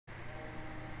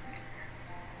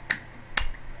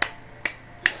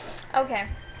Okay,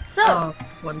 so Oh,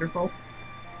 it's wonderful.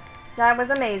 that was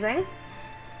amazing.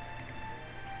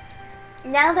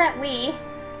 Now that we.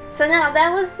 So now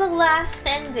that was the last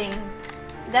ending.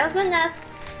 That was the last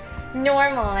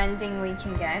normal ending we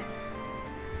can get.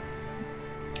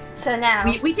 So now.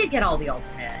 We did get all the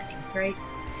alternate endings, right?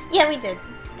 Yeah, we did.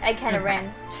 I kind of Okay.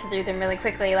 ran through them really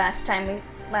quickly last time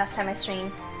I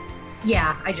streamed.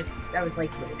 Yeah, I was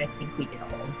like, wait, I think we did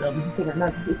all of them. I didn't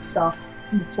remember we stopped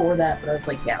before that, but I was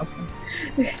like, yeah,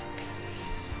 okay.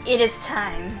 It is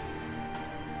time.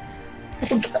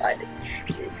 Oh god.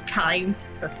 It's time to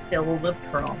fulfill the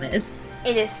promise.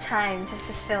 It is time to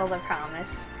fulfill the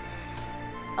promise.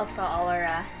 Also,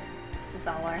 this is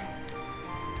all our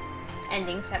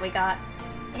endings that we got.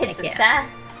 It's Heck a yeah.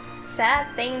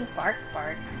 sad thing, bark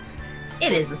bark.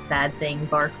 It is a sad thing,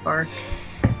 bark bark.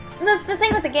 The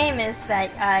thing with the game is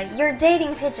that you're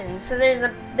dating pigeons, so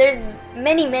there's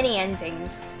many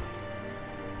endings.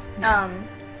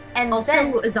 And Also,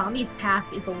 then Azami's path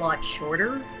is a lot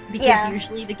shorter because Yeah.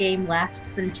 usually the game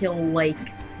lasts until like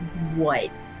what?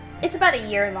 it's about a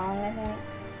year long, I think.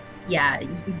 Yeah,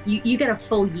 you get a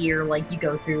full year, like you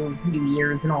go through New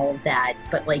Year's and all of that,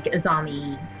 but like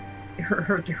Azami,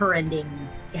 her ending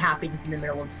happens in the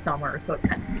middle of summer, so it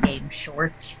cuts the game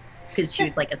short because she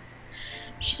was like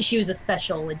she was a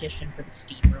special edition for the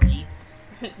Steam release.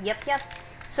 Yep.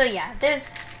 So yeah,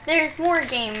 there's more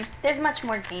game. There's much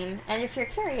more game, and if you're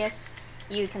curious,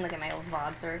 you can look at my old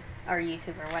VODs or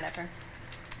YouTube or whatever.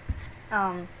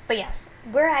 But yes,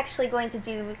 we're actually going to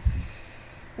do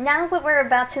now. What we're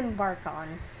about to embark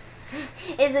on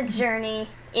is a journey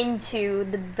into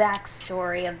the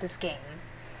backstory of this game.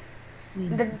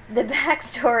 The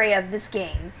backstory of this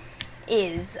game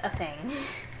is a thing.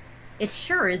 It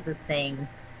sure is a thing.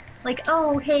 Like,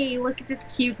 oh, hey, look at this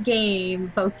cute game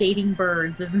about dating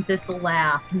birds. Isn't this a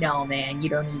laugh? No, man, you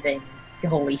don't even.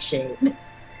 Holy shit.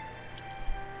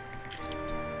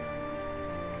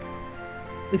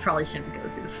 We probably shouldn't go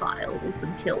through the files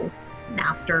until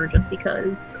after, just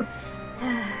because.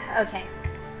 Okay.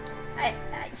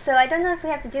 So I don't know if we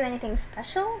have to do anything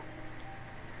special.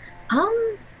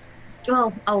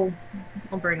 Well, I'll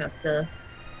bring up the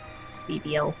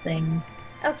BBL thing.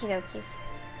 Okie dokies.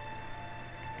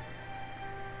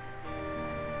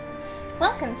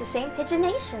 Welcome to St.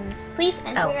 Pigeonations. Please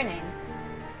enter your name.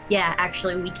 Yeah,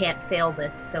 actually, we can't fail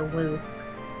this, so woo.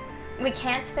 We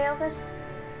can't fail this?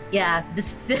 Yeah,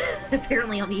 this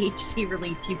apparently on the HD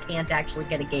release, you can't actually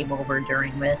get a game over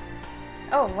during this.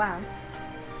 Oh, wow.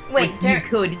 Wait, you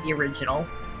could in the original.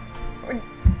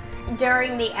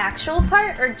 During the actual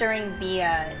part, or during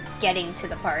the, getting to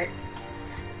the part?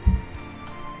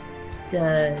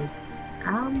 The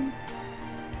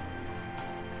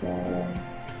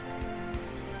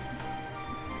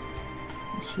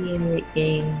initiate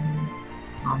game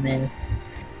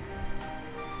promise.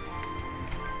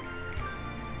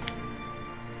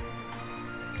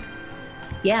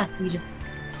 Yeah, you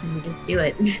just do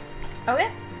it. Okay.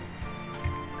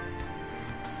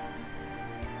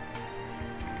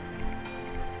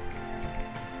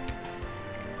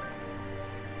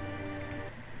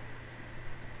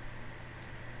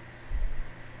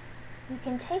 You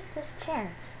can take this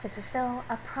chance to fulfill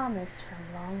a promise from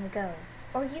long ago,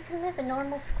 or you can live a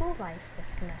normal school life this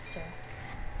semester.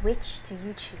 Which do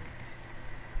you choose?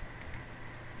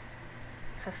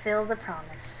 Fulfill the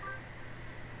promise.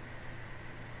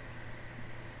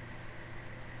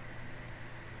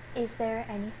 Is there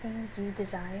anything you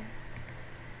desire?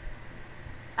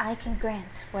 I can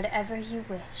grant whatever you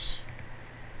wish.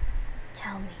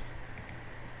 Tell me.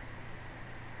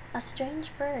 A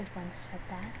strange bird once said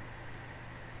that.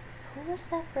 Who was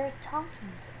that bird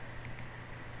talking to?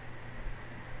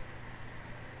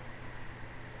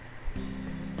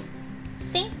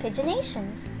 St.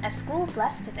 Pigeonations, a school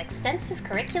blessed with extensive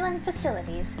curriculum and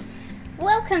facilities.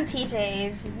 Welcome,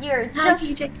 PJs.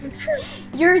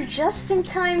 You're just in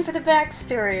time for the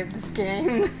backstory of this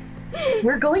game.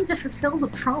 We're going to fulfill the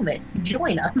promise.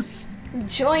 Join us.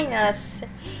 Join us.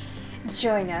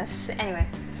 Anyway.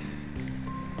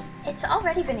 It's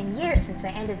already been a year since I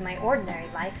ended my ordinary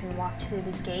life and walked through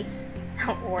these gates.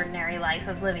 Ordinary life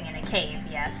of living in a cave,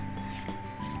 yes.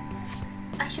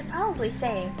 I should probably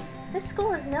say, this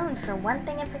school is known for one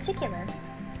thing in particular.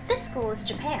 This school is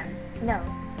Japan. No,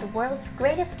 the world's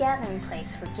greatest gathering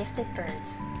place for gifted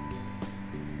birds.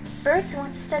 Birds who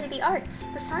want to study the arts,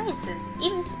 the sciences,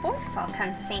 even sports all come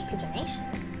to St.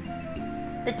 Pigeonations.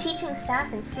 The teaching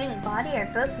staff and student body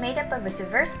are both made up of a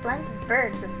diverse blend of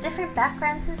birds of different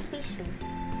backgrounds and species.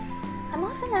 I'm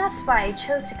often asked why I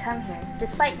chose to come here,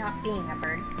 despite not being a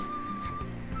bird.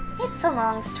 It's a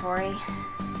long story.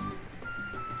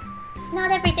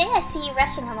 Not every day I see you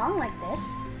rushing along like this.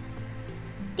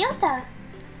 Ryota!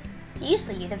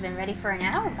 Usually you'd have been ready for an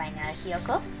hour by now,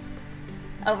 Hiyoko.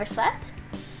 Overslept?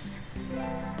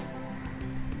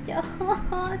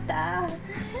 Ryota!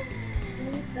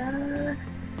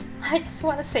 I just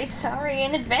want to say sorry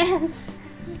in advance.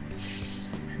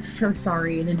 I'm so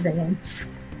sorry in advance.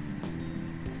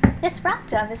 This rock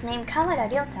dove is named Kawada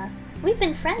Ryota. We've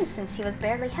been friends since he was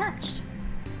barely hatched.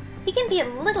 He can be a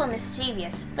little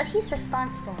mischievous, but he's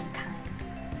responsible and kind.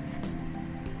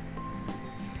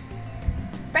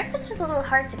 Breakfast was a little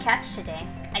hard to catch today.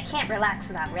 I can't relax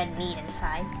without red meat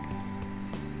inside.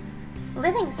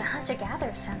 Living as a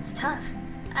hunter-gatherer sounds tough.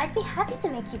 I'd be happy to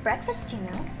make you breakfast, you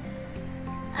know.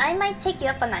 I might take you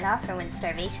up on that offer when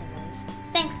starvation looms.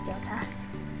 Thanks, Ryota.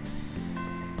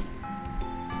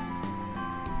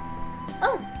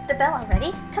 Oh, the bell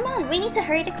already? Come on, we need to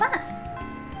hurry to class.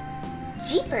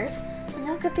 Jeepers!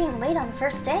 No good being late on the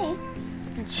first day.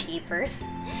 Jeepers.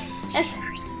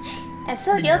 And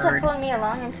so Ryota pulled me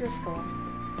along into the school.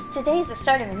 Today is the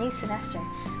start of a new semester.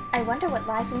 I wonder what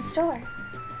lies in store.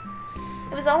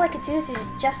 It was all I could do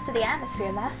to adjust to the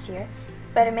atmosphere last year.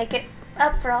 Better make it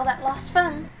up for all that lost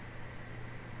fun.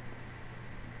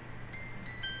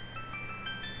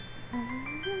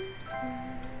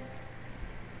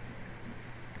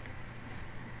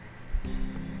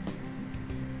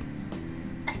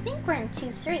 I think we're in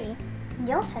 2-3.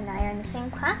 Ryota and I are in the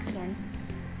same class again.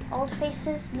 Old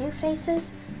faces, new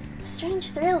faces. A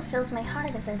strange thrill fills my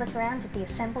heart as I look around at the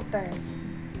assembled birds.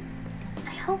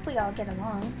 I hope we all get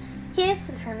along. Here's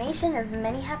to the formation of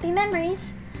many happy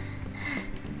memories.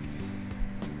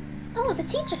 Oh, the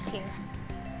teacher's here.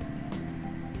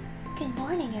 Good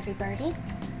morning, everybody.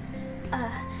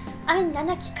 I'm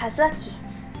Nanaki Kazuaki.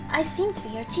 I seem to be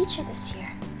your teacher this year.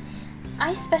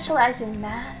 I specialize in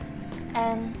math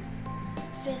and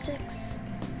physics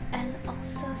and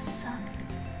also some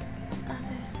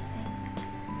other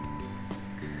things.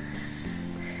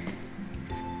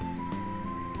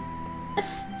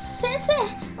 Sensei,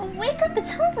 wake up,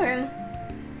 it's homeroom.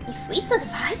 He sleeps with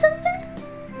his eyes open?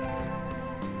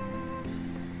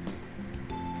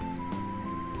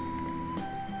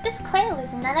 This quail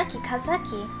is Nanaki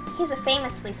Kazuaki. He's a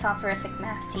famously soporific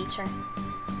math teacher.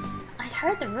 I'd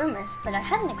heard the rumors, but I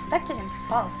hadn't expected him to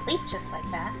fall asleep just like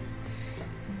that.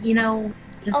 You know,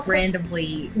 just Also,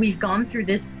 randomly, we've gone through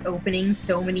this opening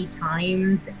so many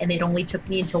times, and it only took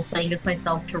me until playing this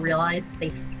myself to realize that they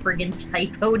friggin'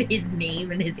 typoed his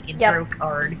name in his intro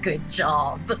card. Good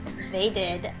job. They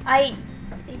did.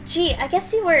 Gee, I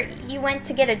guess you went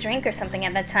to get a drink or something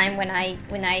at that time when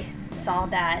I saw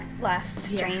that last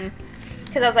stream.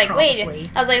 Because I was like, Probably.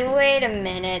 wait a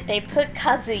minute, they put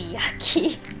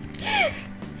Kazuyaki.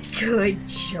 Good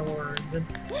job.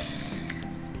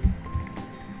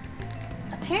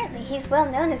 Apparently, he's well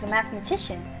known as a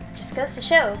mathematician. Just goes to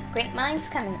show, great minds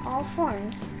come in all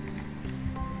forms.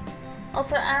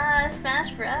 Also,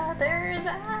 Smash Brothers,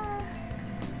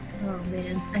 Oh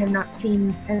man, I have not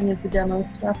seen any of the demo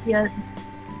stuff yet.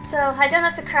 So, I don't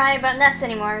have to cry about Ness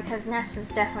anymore, because Ness is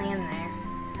definitely in there.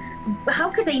 How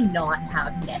could they not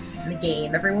have Ness in the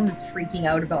game? Everyone was freaking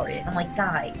out about it. I'm like,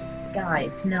 guys,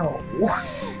 no.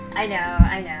 I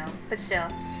know, but still.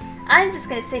 I'm just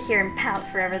gonna sit here and pout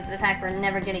forever at the fact we're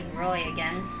never getting Roy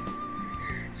again.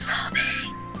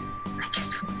 Sobbing. I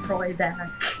just want Roy back.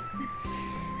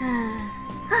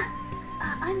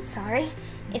 I'm sorry.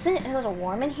 Isn't it a little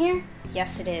warm in here?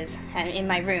 Yes, it is. In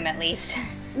my room, at least.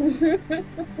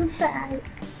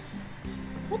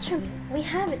 Which room? We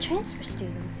have a transfer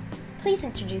student. Please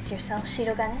introduce yourself,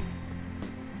 Shirogane.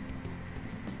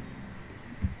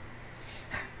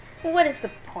 What is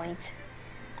the point?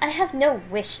 I have no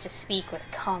wish to speak with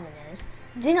commoners.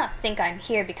 Do not think I'm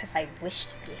here because I wish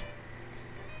to be.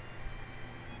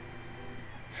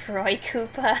 Roy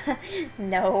Koopa?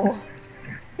 No.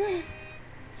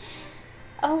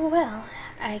 Oh well,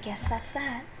 I guess that's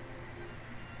that.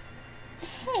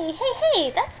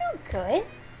 Hey, that's not good.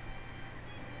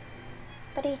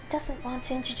 But he doesn't want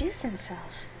to introduce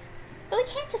himself. But we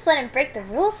can't just let him break the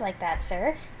rules like that,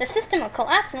 sir. The system will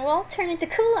collapse and we'll all turn into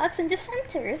kulaks and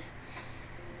dissenters.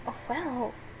 Oh,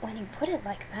 well, when you put it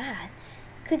like that,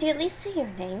 could you at least say your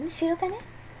name, Shirogane?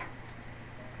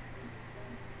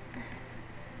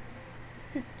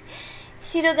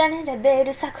 Shirogane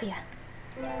Rebel Sakuya.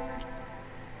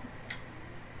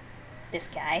 This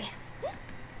guy.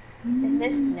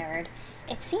 This nerd.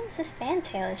 It seems this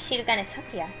fantail is Shirogane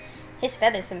Sakuya. His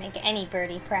feathers would make any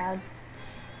birdie proud.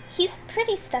 He's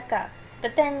pretty stuck up,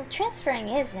 but then transferring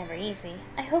is never easy.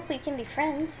 I hope we can be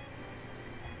friends.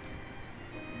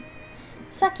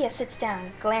 Sakuya sits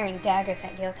down, glaring daggers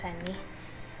at Ryota and me.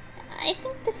 I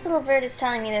think this little bird is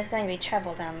telling me there's going to be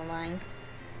trouble down the line.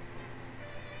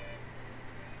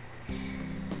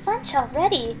 Lunch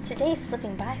already! Today's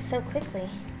slipping by so quickly.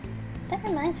 That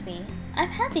reminds me, I've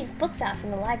had these books out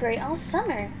from the library all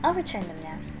summer. I'll return them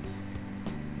now.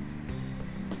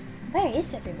 Where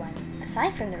is everyone?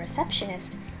 Aside from the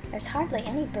receptionist, there's hardly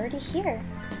any birdie here.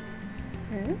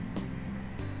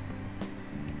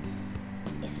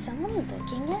 Is someone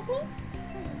looking at me?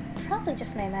 Probably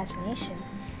just my imagination.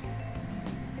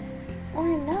 Or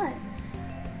not.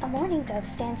 A mourning dove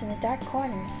stands in a dark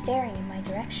corner, staring in my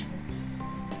direction.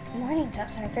 Mourning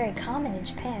doves aren't very common in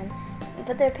Japan,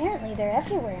 but apparently they're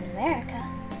everywhere in America.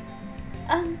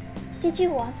 Did you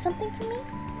want something from me?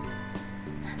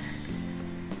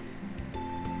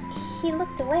 He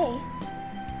looked away.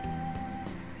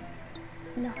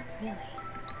 Not really.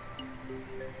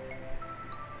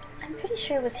 I'm pretty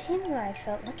sure it was him who I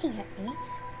felt looking at me.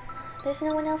 There's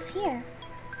no one else here.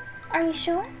 Are you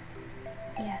sure?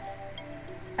 Yes.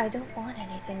 I don't want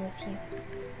anything with you.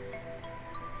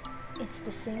 It's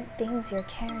the same things you're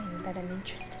carrying that I'm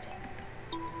interested in.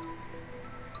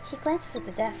 He glances at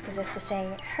the desk as if to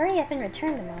say, hurry up and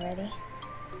return them already.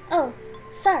 Oh,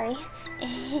 sorry.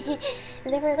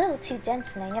 They were a little too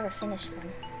dense and I never finished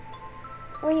them.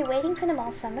 Were you waiting for them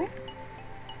all summer?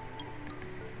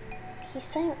 He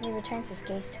silently returns his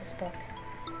gaze to his book.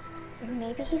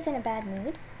 Maybe he's in a bad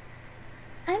mood?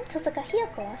 I'm Tosaka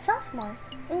Hiyoko, a sophomore.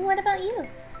 What about you?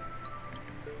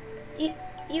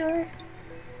 You're...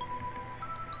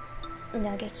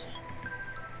 Nageki.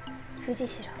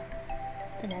 Fujishiro.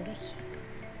 Nageki.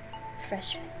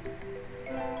 Freshman.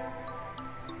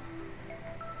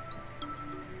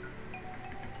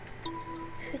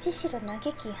 Fujishiro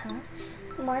Nageki, huh?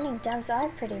 Mourning doves are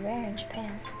pretty rare in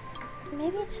Japan.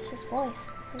 Maybe it's just his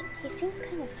voice. He seems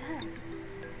kind of sad.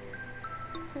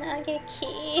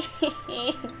 Nageki.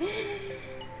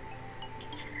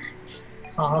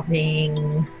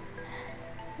 Sobbing.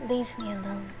 Leave me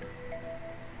alone.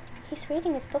 He's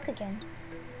reading his book again.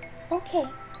 Okay,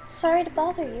 sorry to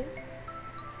bother you.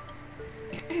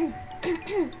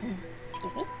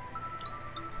 Excuse me.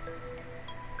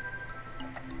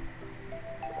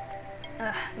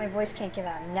 My voice can't give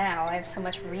out now. I have so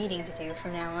much reading to do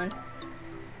from now on.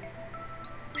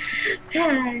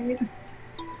 Time.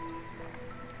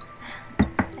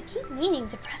 I keep meeting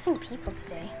depressing people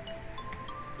today.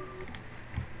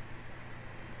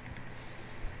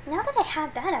 Now that I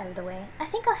have that out of the way, I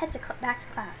think I'll head back to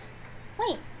class.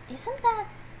 Wait, isn't that...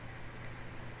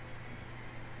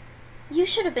 You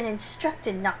should have been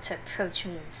instructed not to approach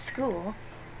me in school.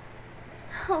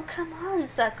 Oh, come on,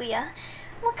 Sakuya.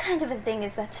 What kind of a thing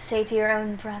is that to say to your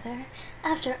own brother,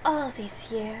 after all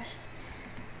these years?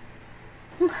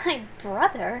 My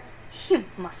brother? You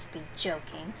must be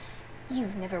joking.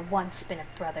 You've never once been a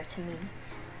brother to me.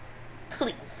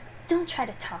 Please, don't try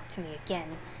to talk to me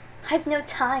again. I've no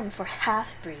time for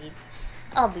half-breeds.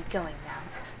 I'll be going now.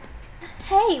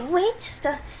 Hey, wait just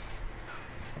a...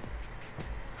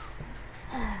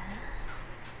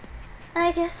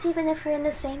 I guess even if we're in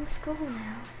the same school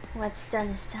now, what's done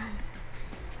is done.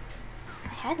 I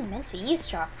hadn't meant to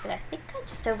eavesdrop, but I think I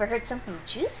just overheard something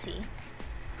juicy.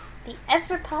 The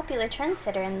ever-popular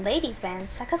trendsetter in ladies' band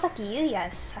Sakazaki Yuya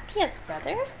is Sakuya's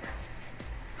brother?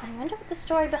 I wonder what the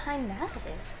story behind that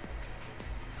is.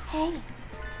 Hey.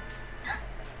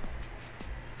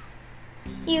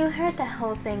 You heard that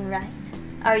whole thing right?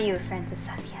 Are you a friend of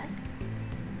Sakuya's?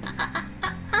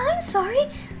 I'm sorry.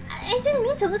 I didn't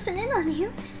mean to listen in on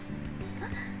you.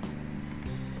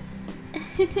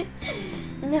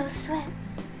 No sweat.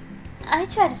 I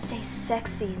try to stay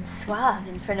sexy and suave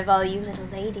in front of all you little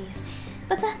ladies,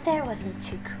 but that there wasn't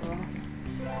too cool.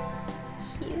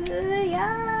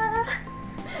 Yuya!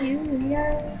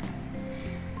 Yuya.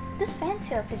 This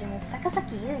fantail pigeon is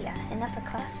Sakazaki Yuya, an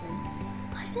upperclassman.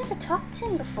 I've never talked to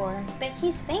him before, but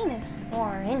he's famous,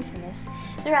 or infamous,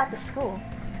 throughout the school.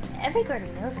 Every girl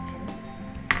knows of him.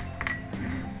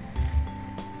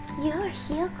 You're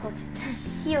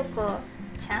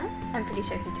Hiyoko-chan? I'm pretty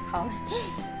sure he'd call her.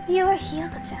 You're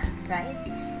Hiyoko-chan, right?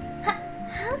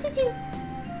 How did you...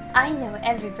 I know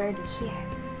every birdie here.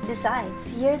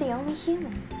 Besides, you're the only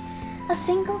human. A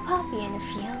single poppy in a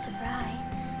field of rye.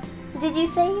 Did you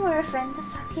say you were a friend of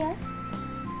Sakuya's?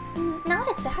 Not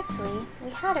exactly. We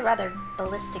had a rather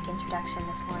ballistic introduction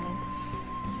this morning.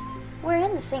 We're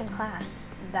in the same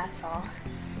class, that's all.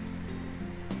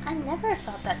 I never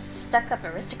thought that stuck-up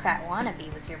aristocrat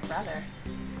wannabe was your brother.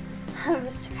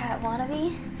 Aristocrat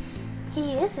wannabe?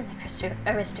 He is an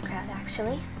aristocrat,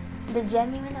 actually. The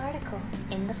genuine article,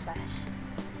 in the flesh.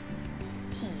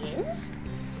 He is?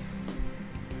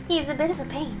 He's a bit of a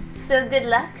pain, so good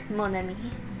luck, mon ami.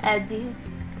 Adieu.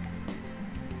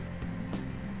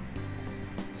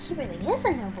 He really is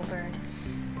a noble bird.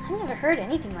 I've never heard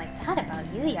anything like that about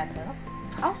Yuya, though.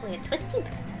 Probably a twisty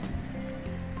business.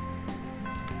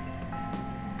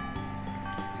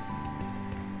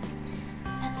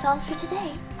 That's all for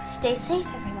today. Stay safe,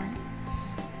 everyone.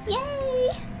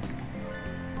 Yay!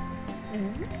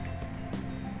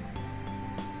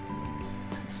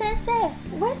 Sensei,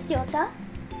 where's Ryota?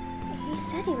 He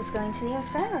said he was going to the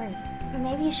infirmary.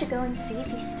 Maybe you should go and see if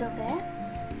he's still there?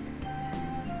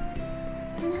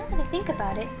 Now that I think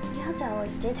about it, Ryota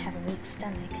always did have a weak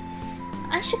stomach.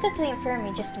 I should go to the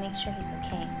infirmary just to make sure he's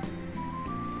okay.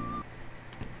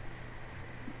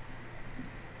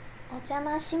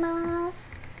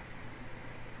 Ojamashimaasu.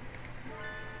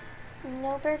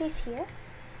 No birdies here?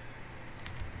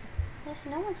 There's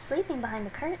no one sleeping behind the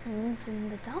curtains, and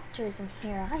the doctor isn't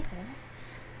here either.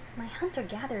 My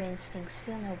hunter-gatherer instincts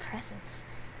feel no presence.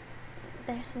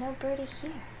 There's no birdie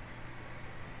here.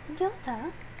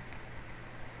 Ryota?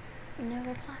 No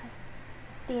reply.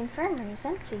 The infirmary is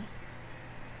empty.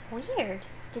 Weird.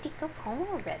 Did he go home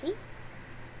already?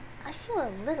 I feel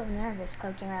a little nervous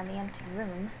poking around the empty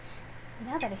room.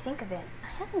 Now that I think of it, I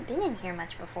haven't been in here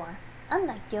much before.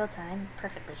 Unlike Ryota, I'm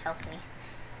perfectly healthy.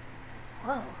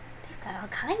 Whoa, they've got all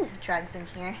kinds of drugs in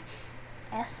here.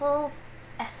 Ethyl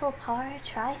par,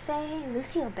 triphe,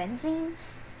 luciobenzene.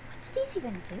 What do these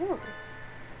even do?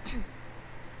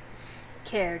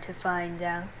 Care to find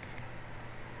out?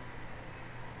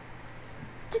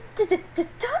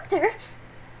 Doctor!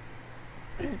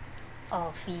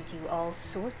 I'll feed you all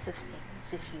sorts of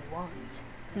things if you want.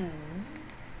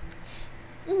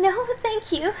 No,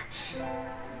 thank you.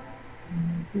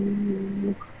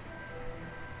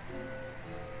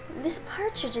 This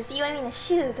Partridge is Yuemi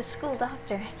Nishu, the school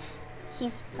doctor.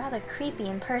 He's rather creepy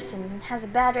in person and has a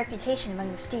bad reputation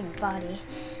among the student body.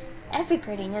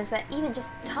 Everybody knows that even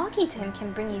just talking to him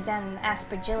can bring you down in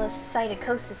aspergillus,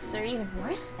 psittacosis, or even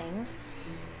worse things.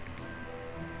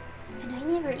 And I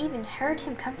never even heard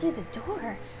him come through the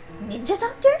door. Ninja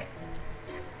doctor?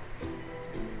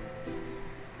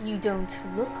 You don't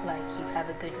look like you have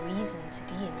a good reason to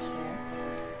be in here.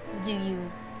 Do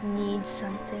you need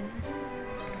something?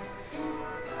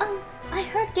 I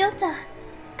heard Ryota.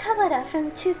 Kawada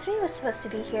from 2-3 was supposed to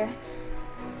be here.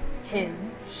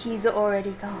 Him? He's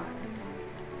already gone.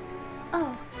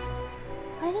 Oh.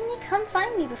 Why didn't he come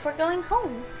find me before going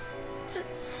home?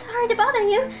 Sorry to bother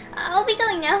you. I'll be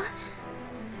going now.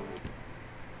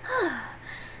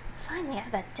 Finally out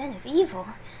of that den of evil.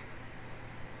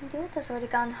 Ryota's already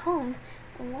gone home.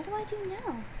 What do I do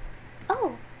now?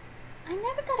 Oh, I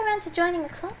never got around to joining a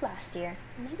club last year.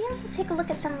 Maybe I'll go take a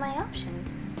look at some of my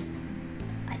options.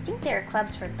 I think there are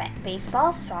clubs for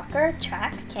baseball, soccer,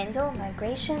 track, Kindle,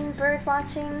 migration, bird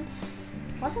watching.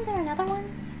 Wasn't there another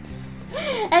one?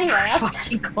 Anyway, Bird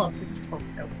watching club is still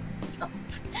so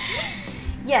tough.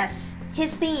 Yes,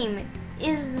 his theme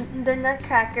is the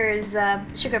Nutcracker's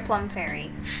Sugar Plum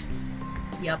Fairy.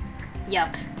 Yup.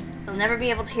 You'll never be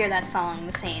able to hear that song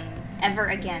the same ever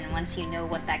again once you know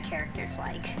what that character's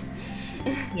like.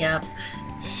 Yep.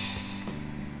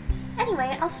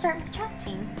 Anyway, I'll start with track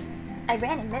team. I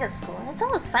ran in middle school, and it's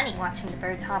always funny watching the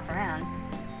birds hop around.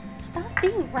 Stop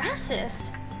being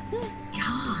racist!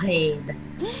 God.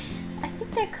 I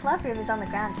think their club room is on the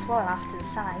ground floor off to the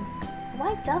side.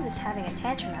 White Dove is having a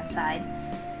tantrum outside.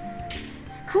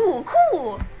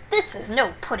 Cool! This is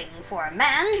no pudding for a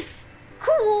man!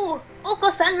 Cool!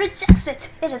 Oko-san rejects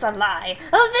it! It is a lie!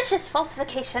 A vicious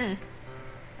falsification!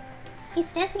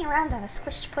 He's dancing around on a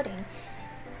squished pudding.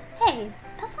 Hey,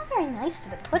 that's not very nice to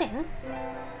the pudding.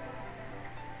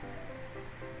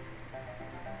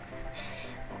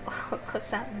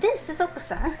 Oko-san. This is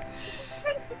Oko-san.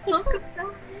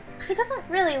 He doesn't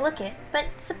really look it, but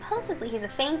supposedly he's a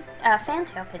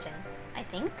fantail pigeon, I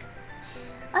think.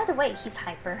 Either way, he's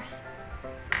hyper.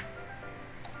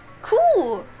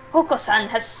 Cool! Oko-san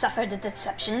has suffered a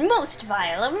deception most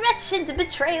vile, a wretched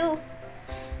betrayal.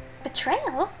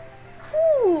 Betrayal?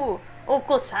 Cool!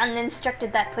 Oko-san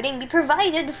instructed that pudding be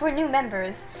provided for new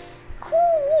members.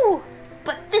 Cool!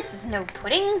 But this is no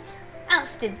pudding.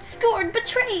 Ousted, scored,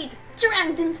 betrayed,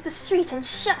 dragged into the street and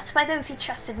shot by those he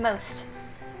trusted most.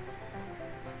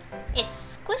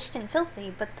 It's squished and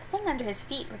filthy, but the thing under his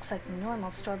feet looks like normal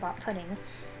store-bought pudding.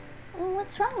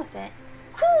 What's wrong with it?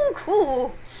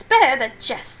 Cool! Spare the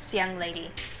jests, young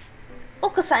lady.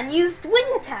 Oko-san used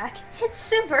wing attack. It's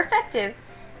super effective.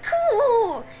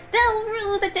 Cool! They'll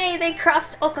rue the day they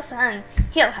crossed Oko-san.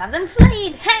 He'll have them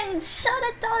flayed, hanged, shot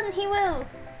at dawn he will.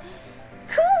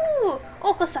 Cool!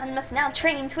 Oko-san must now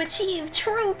train to achieve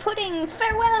true pudding.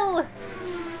 Farewell!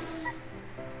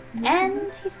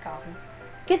 And he's gone.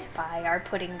 Goodbye, our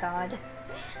pudding god.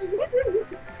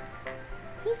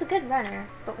 He's a good runner,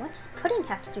 but what does pudding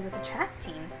have to do with the track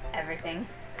team? Everything.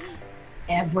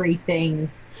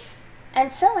 Everything.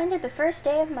 And so ended the first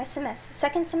day of my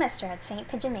second semester at St.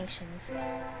 Pigeonations.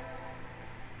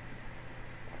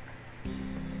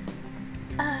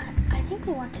 I think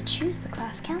we want to choose the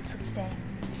class council today.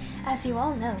 As you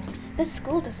all know, this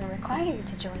school doesn't require you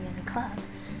to join any club.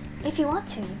 If you want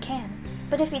to, you can,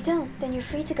 but if you don't, then you're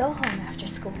free to go home after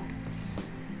school.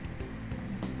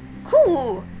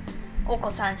 Cool!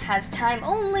 Oko-san has time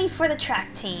only for the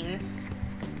track team.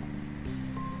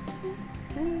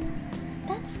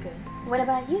 That's good. What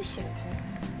about you, Shiriko?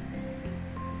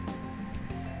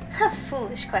 A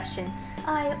foolish question.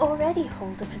 I already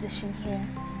hold a position here.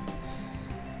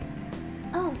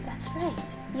 Oh, that's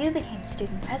right. You became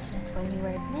student president when you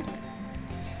were admitted.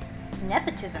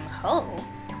 Nepotism, ho?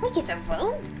 Don't we get to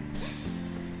vote?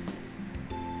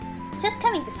 Just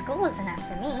coming to school is enough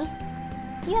for me.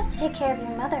 You have to take care of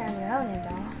your mother on your own and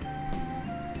all.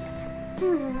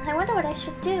 I wonder what I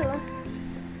should do.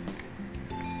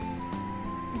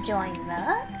 Join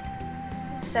the?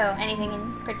 So, anything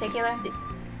in particular?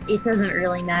 It doesn't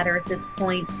really matter at this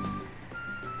point.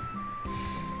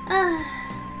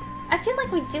 I feel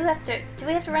like we do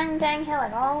we have to run Dang Hill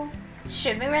at all?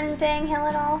 Should we run Dang Hill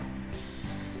at all?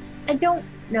 I don't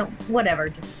know. Whatever,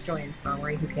 just join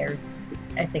infirmary, who cares?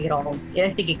 I think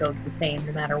it goes the same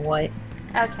no matter what.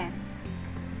 Okay.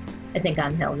 I think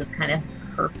on Hill just kind of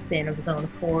herps in of his own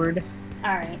accord.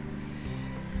 Alright.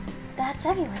 That's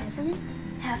everyone, isn't it?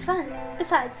 Have fun.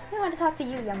 Besides, we want to talk to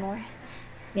Yuya more.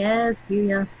 Yes,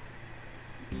 Yuya.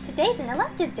 Today's an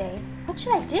elective day. What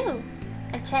should I do?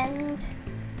 Attend?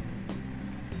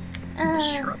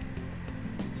 Sure.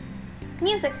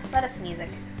 Music. Let us music.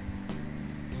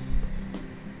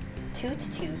 Toot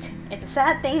toot. It's a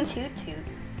sad thing, toot toot.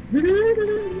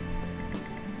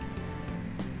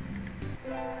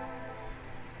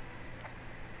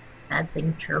 Sad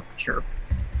thing, chirp chirp.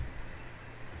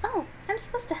 Oh, I'm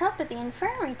supposed to help at the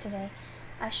infirmary today.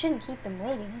 I shouldn't keep them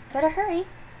waiting. Better hurry.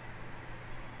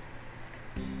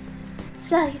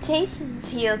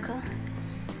 Salutations, Hiyoko.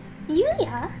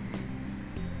 Yuya?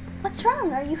 What's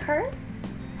wrong? Are you hurt?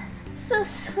 So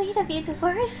sweet of you to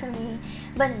worry for me.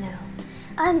 But no,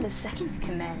 I'm the second in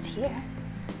command here.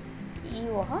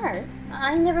 You are?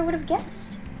 I never would have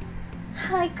guessed.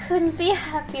 I couldn't be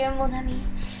happier, mon ami.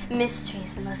 Mystery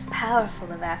is the most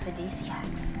powerful of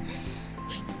aphrodisiacs.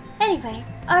 Anyway,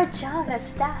 our job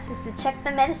as staff is to check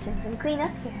the medicines and clean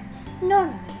up here.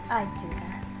 Normally, I'd do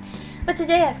that. But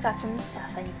today I've got some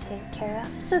stuff I need to take care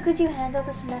of, so could you handle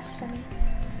this mess for me?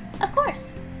 Of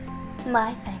course.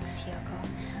 My thanks, Hiyoko.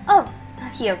 Oh,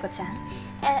 Hiyoko-chan.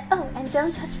 And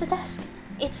don't touch the desk.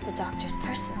 It's the doctor's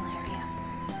personal area.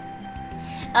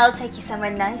 I'll take you somewhere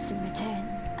nice in return.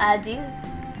 Adieu.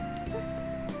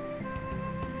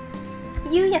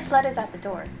 Yuya flutters out the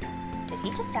door. Did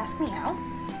he just ask me out?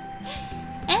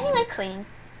 Anyway, clean.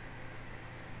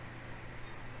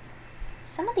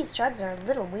 Some of these drugs are a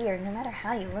little weird, no matter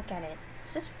how you look at it.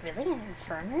 Is this really an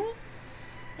infirmary?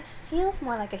 It feels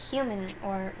more like a human,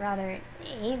 or rather,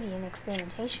 avian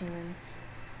experimentation room.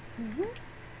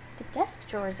 The desk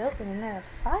drawer is open and there are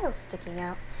files sticking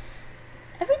out.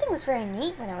 Everything was very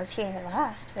neat when I was here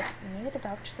last, but maybe the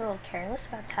doctor's a little careless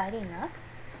about tidying up.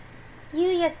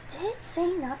 Yuya did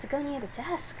say not to go near the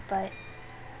desk, but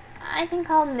I think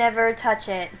I'll never touch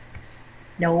it.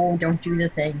 No, don't do the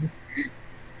thing.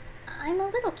 I'm a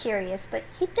little curious, but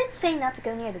he did say not to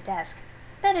go near the desk.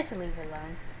 Better to leave it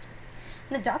alone.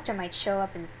 The doctor might show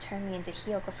up and turn me into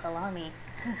Hiyoko Salami.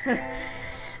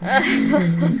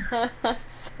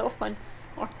 So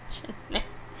unfortunate.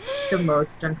 The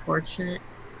most unfortunate.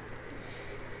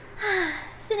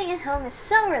 Sitting at home is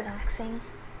so relaxing.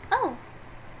 Oh,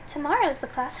 tomorrow's the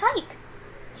class hike.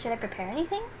 Should I prepare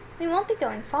anything? We won't be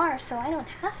going far, so I don't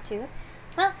have to.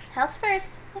 Well, health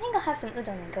first. I think I'll have some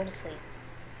udon and go to sleep.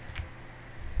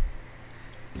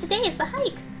 Today is the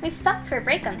hike. We've stopped for a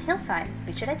break on the hillside.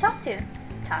 Who should I talk to?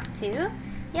 Talk to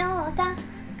Yota.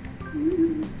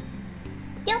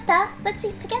 Yota, let's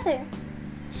eat together.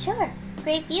 Sure.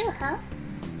 Great view, huh?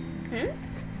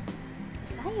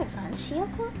 Is that your lunch,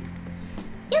 Hiyoko?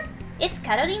 Yep, it's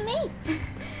karori made.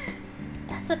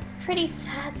 That's a pretty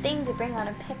sad thing to bring on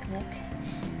a picnic.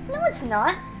 No, it's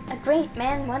not. A great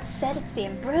man once said it's the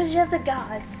ambrosia of the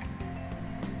gods.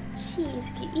 Jeez,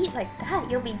 if you eat like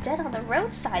that, you'll be dead on the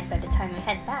roadside by the time we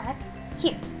head back.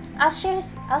 Here, I'll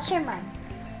share mine.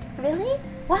 Really?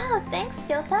 Wow, thanks,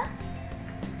 Yota.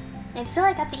 And so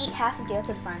I got to eat half of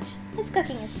Gyota's lunch. This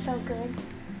cooking is so good.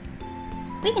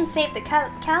 We can save the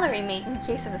calorie mate in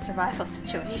case of a survival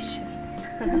situation.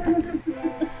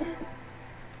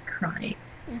 Crying.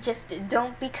 Just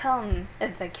don't become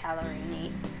the calorie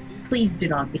mate. Please do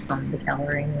not become the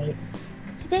calorie mate.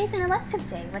 Today's an elective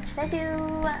day. What should I do?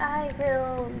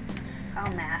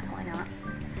 I'll math, why not?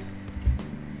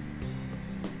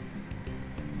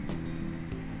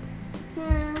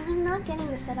 I'm not getting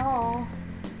this at all.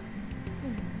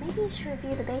 Maybe you should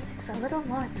review the basics a little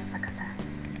more, Tosaka-san.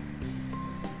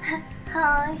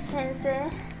 Hi,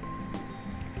 Sensei.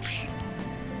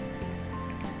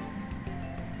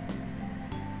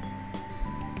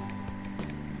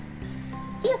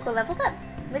 Hiyoko leveled up.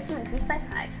 Wisdom increased by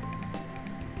 5.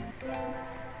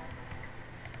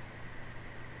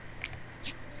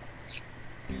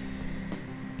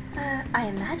 I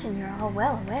imagine you're all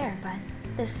well aware, but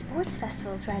this sports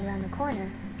festival is right around the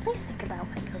corner. Please think about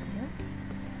what you'll do.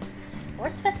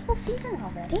 Sports festival season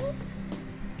already?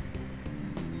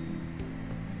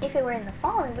 If it were in the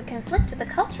fall, it would conflict with the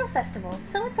cultural festival,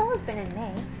 so it's always been in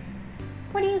May.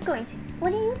 What are you going to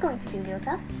do,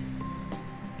 Ryota?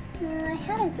 I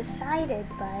haven't decided,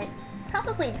 but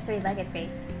probably the three-legged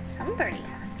race. Somebody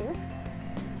has to.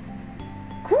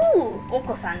 Cool!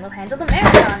 Oko-san will handle the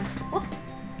marathon. Whoops.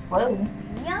 Whoa.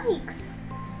 Yikes.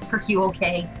 Are you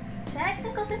okay?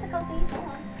 Technical difficulties, hold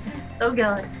on. Oh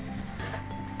god.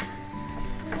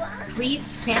 What? Please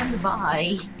stand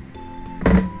by.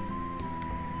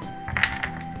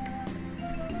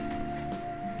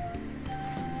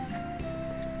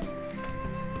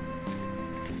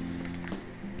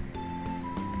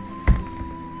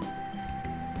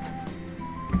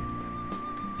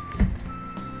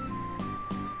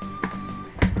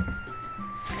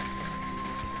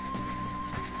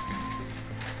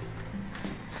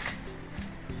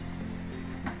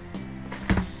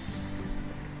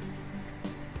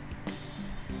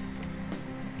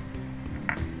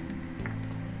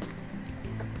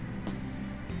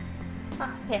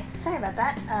 Oh, yeah, sorry about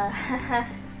that.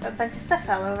 A bunch of stuff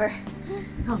fell over.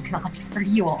 Oh god, are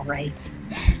you alright?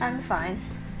 I'm fine.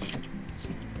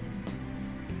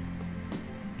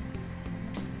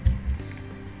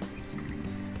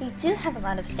 You do have a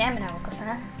lot of stamina,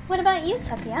 Oko-san. What about you,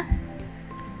 Sakuya?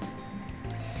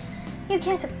 You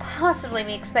can't possibly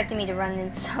be expecting me to run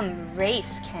in some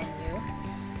race, can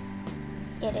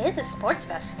you? It is a sports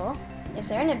festival. Is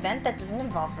there an event that doesn't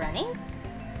involve running?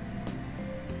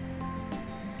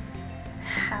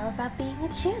 How about being a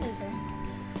cheerleader?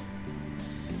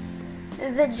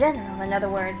 The general, in other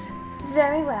words.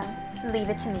 Very well. Leave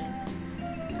it to me.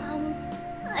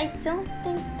 I don't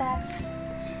think that's...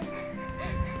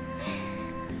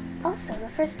 Also, the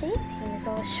first aid team is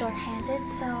always short-handed,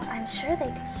 so I'm sure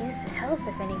they could use help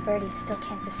if any birdies still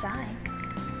can't decide.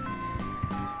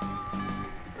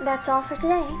 That's all for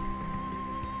today.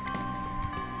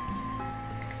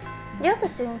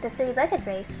 Ryota's doing the three-legged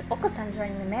race, Oko-san's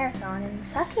running the marathon, and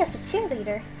Sakuya's a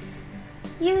cheerleader.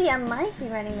 Yuya might be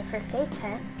running the first aid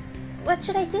tent. What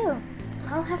should I do?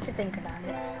 I'll have to think about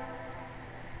it.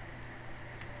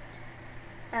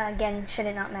 Again, should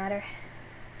it not matter?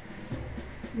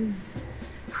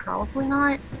 Probably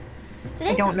not.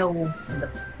 I don't know when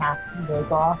the path goes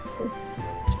off.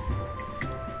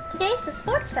 Today's the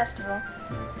sports festival.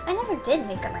 I never did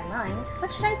make up my mind.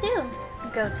 What should I do?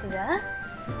 Go to the...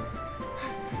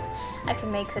 I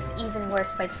can make this even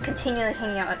worse by just continually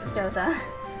hanging out with Ryota.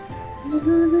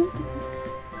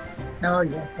 Oh,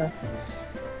 Ryota.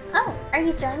 Oh, are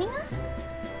you joining us?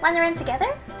 Wanna run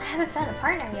together? I haven't found a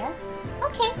partner yet.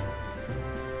 Okay.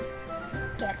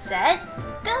 Get set,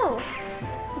 go!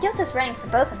 Ryota's running for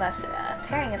both of us. A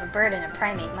pairing of a bird and a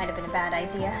primate might have been a bad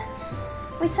idea.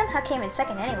 We somehow came in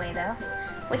second anyway, though.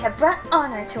 We have brought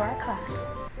honor to our class.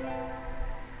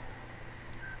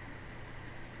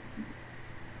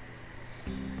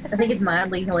 I think it's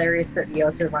mildly hilarious that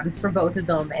Ryota runs for both of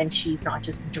them and she's not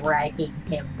just dragging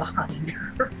him behind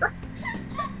her.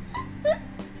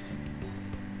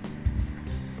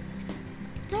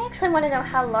 I actually want to know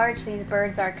how large these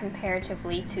birds are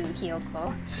comparatively to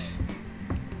Hiyoko.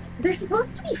 They're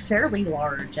supposed to be fairly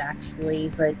large, actually,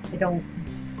 but I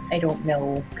don't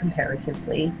know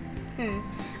comparatively.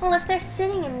 Well, if they're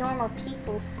sitting in normal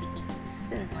people's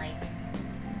seats and like,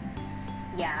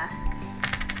 yeah.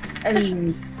 I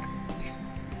mean,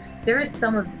 there is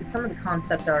some of the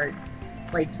concept art,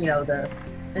 like, you know, the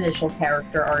initial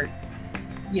character art,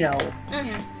 you know,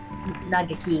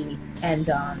 Nagaki and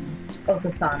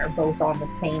Oko-san are both on the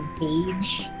same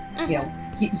page, you know,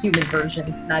 human version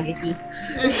Nagaki.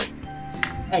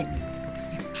 And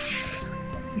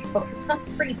Oko-san's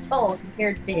pretty tall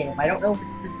compared to him. I don't know if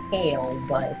it's pale,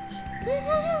 but...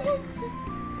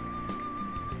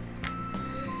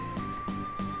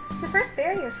 The first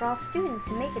barrier for all students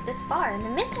who make it this far in the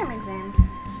midterm exam.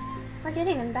 We're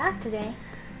getting them back today.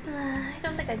 I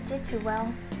don't think I did too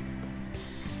well.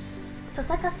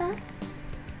 Tosaka-san?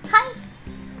 Hi!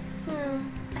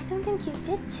 I don't think you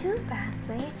did too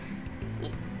badly.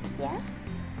 Yes?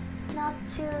 Not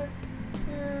too...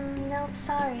 nope,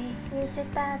 sorry. You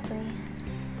did badly.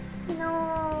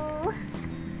 No.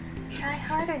 Try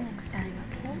harder next time,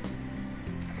 okay?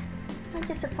 I'm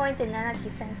disappointed,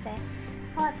 Nanaki-sensei.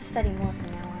 I'll have to study more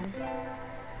from now on.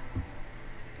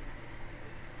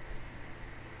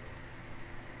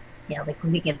 Yeah, like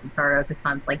looking at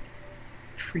Saruka-san's like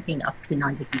freaking up to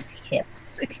Nanaki's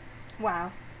hips.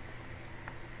 Wow.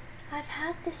 I've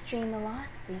had this dream a lot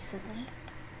recently.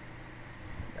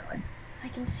 God. I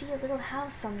can see a little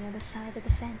house on the other side of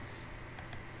the fence.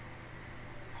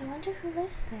 I wonder who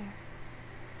lives there.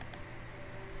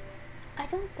 I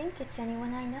don't think it's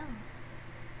anyone I know.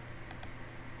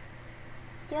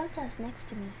 Yota's next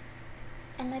to me,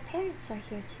 and my parents are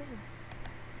here too.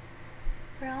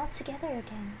 We're all together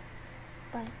again,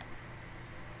 but...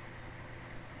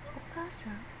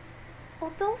 Okasa?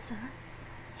 Otosa?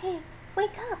 Hey,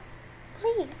 wake up!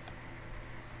 Please!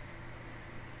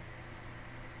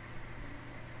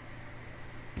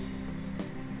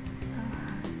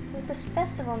 With this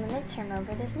festival and the midterm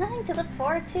over, there's nothing to look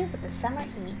forward to but the summer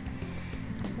heat.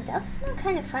 Doves smell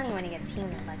kind of funny when it gets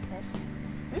humid like this.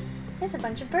 There's a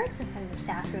bunch of birds in front of the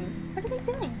staff room. What are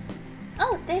they doing?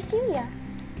 Oh, there's Yuya.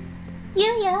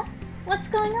 Yuya, what's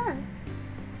going on?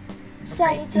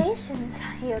 Salutations,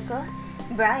 Hyoko.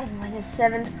 Brian won his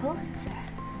 7th Pulitzer.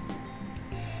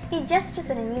 He gestures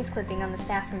at a news clipping on the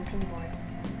staff room pinboard.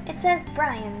 It says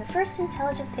Brian, the first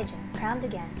intelligent pigeon, crowned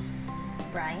again.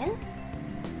 Brian?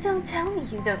 Don't tell me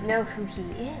you don't know who he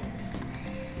is.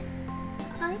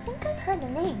 I think I've heard the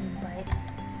name, but...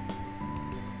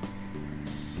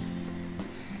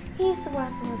 He's the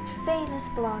world's most famous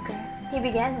blogger. He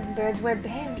began when birds were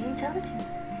barely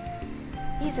intelligent.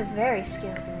 He's a very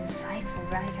skilled and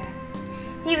insightful writer.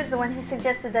 He was the one who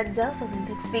suggested that Dove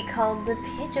Olympics be called the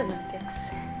Pidge Olympics.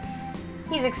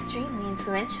 He's extremely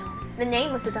influential. The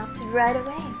name was adopted right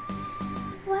away.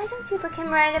 Why don't you look him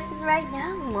right up right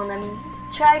now, mon ami?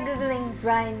 Try googling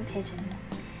Brian Pigeon.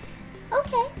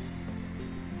 Okay.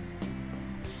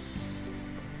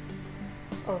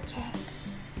 Okay.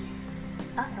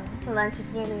 Uh-oh, lunch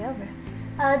is nearly over.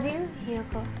 Adieu,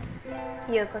 Hyoko.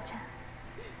 Hyoko-chan.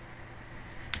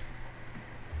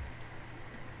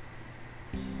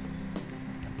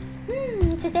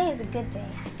 Today is a good day.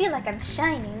 I feel like I'm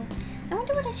shining. I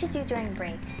wonder what I should do during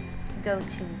break. Go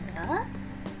to the...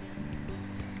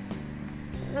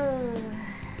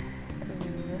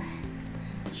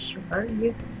 Sure,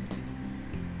 you...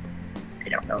 I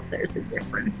don't know if there's a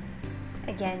difference.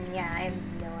 Again, yeah, I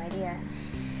have no idea.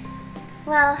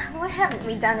 Well, what haven't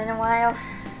we done in a while?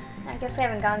 I guess we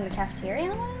haven't gone to the cafeteria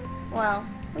in a while? Well,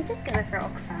 we did go for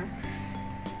Okusan.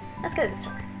 Let's go to the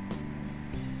store.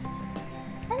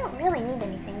 I don't really need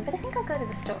anything, but I think I'll go to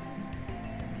the store.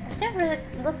 I've never really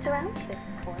looked around here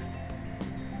before.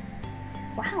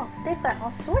 Wow, they've got all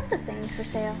sorts of things for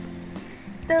sale.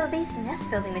 Though these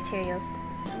nest building materials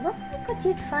look like what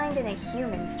you'd find in a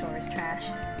human store's trash.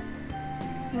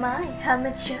 My, how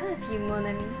mature of you, mon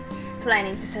ami.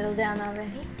 Planning to settle down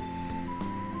already?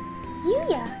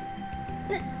 Yuya!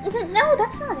 No,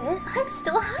 that's not it. I'm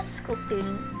still a high school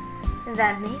student.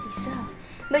 That may be so,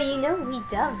 but you know we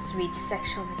doves reach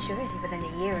sexual maturity within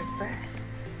a year of birth.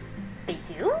 They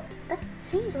do? That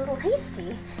seems a little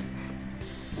hasty.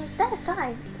 That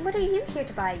aside, what are you here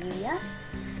to buy, Yuya?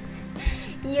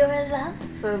 Your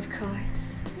love, of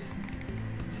course.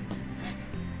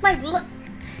 My love?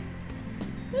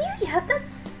 Yuya,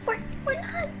 that's... We're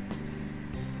not...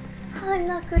 I'm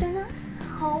not good enough?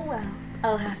 Oh well,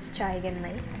 I'll have to try again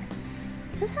later.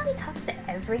 Is this how he talks to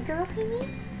every girl he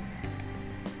meets?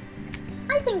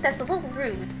 I think that's a little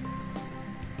rude.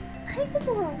 I think it's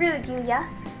a little rude, Yuya.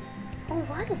 Oh,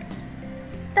 what is?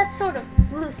 That sort of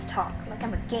loose talk, like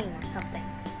I'm a game or something.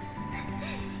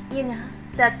 You know,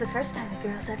 that's the first time a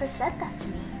girl's ever said that to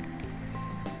me.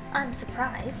 I'm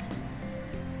surprised.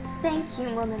 Thank you,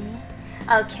 mon ami.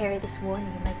 I'll carry this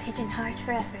warning in my pigeon heart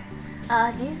forever.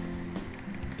 Adieu.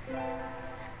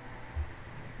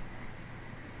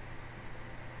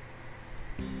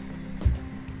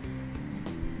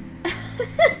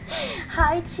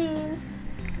 Hi, Cheese.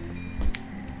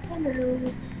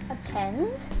 Hello.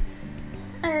 Attend?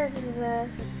 This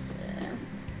is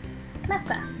math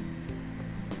class.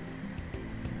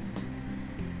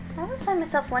 I always find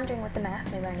myself wondering what the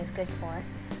math we learn is good for.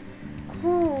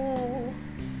 Ooh.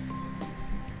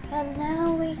 And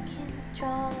now we can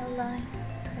draw a line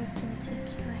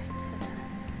perpendicular to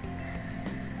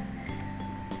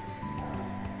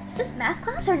the... Is this math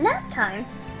class or nap time?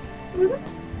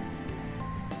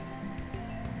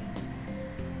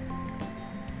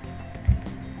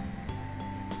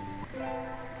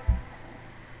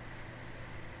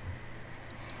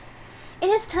 It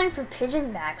is time for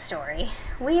Pigeon backstory.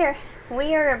 We are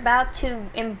about to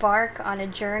embark on a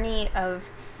journey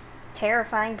of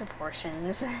terrifying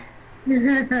proportions.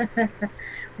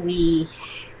 we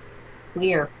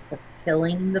are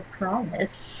fulfilling the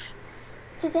promise.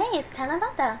 Today is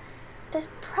Tanabata. There's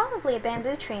probably a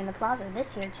bamboo tree in the plaza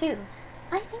this year too.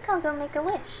 I think I'll go make a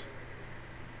wish.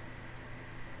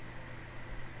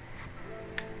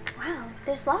 Wow,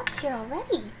 there's lots here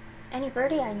already. Any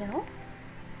birdie I know?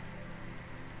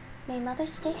 May mother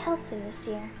stay healthy this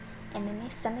year, and may my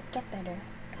stomach get better.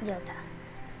 Yota.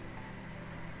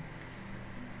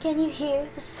 Can you hear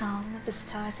the song of the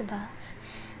stars above?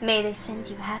 May they send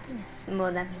you happiness,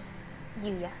 Modami.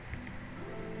 Yuya.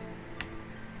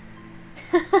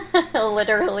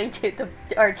 Literally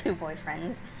our two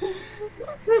boyfriends.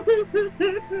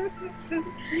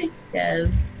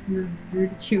 Yes, the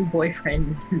two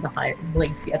boyfriends in the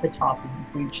at the top of the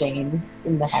food chain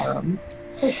in the harem.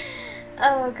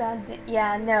 Oh god,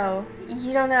 yeah, no.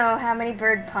 You don't know how many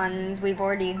bird puns we've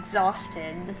already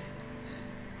exhausted.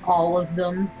 All of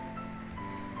them.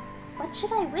 What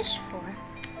should I wish for?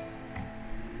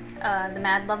 The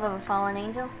mad love of a fallen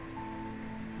angel?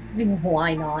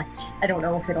 Why not? I don't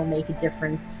know if it'll make a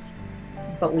difference,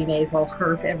 but we may as well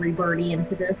herp every birdie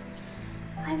into this.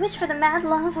 I wish for the mad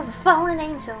love of a fallen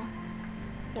angel.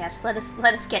 Yes, let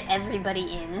us get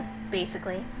everybody in,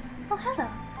 basically. Oh, hello.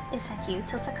 Is that you,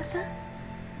 Tosaka-san?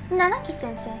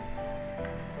 Nanaki-sensei.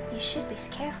 You should be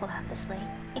careful out this late.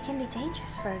 It can be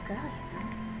dangerous for a girl, you know.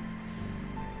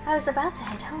 I was about to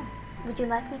head home. Would you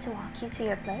like me to walk you to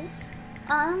your place?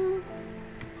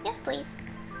 Yes, please.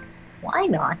 Why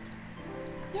not?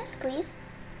 Yes, please.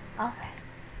 Alright.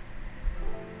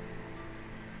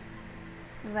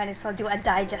 We might as well do a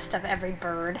digest of every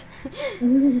bird.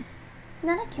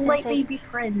 Nanaki-sensei... Lightly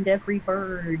befriend every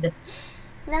bird.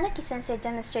 Nanaki-sensei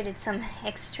demonstrated some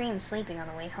extreme sleeping on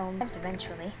the way home,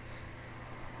 eventually.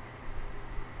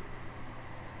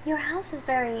 Your house is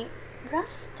very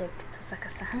rustic,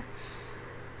 Tosaka-san.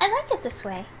 I like it this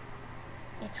way.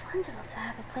 It's wonderful to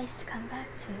have a place to come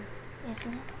back to,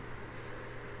 isn't it?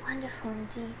 Wonderful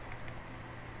indeed.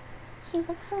 He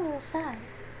looks a little sad.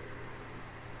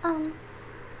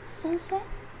 Sensei?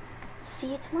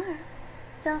 See you tomorrow.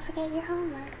 Don't forget your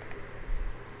homework.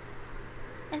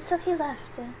 And so he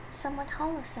left, a somewhat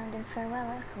hollow-sounding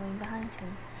farewell echoing behind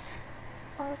him.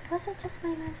 Or was it just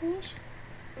my imagination?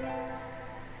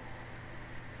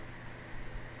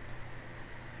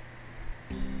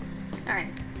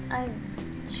 Alright, I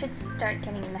should start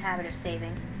getting in the habit of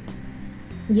saving.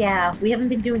 Yeah, we haven't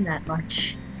been doing that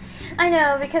much. I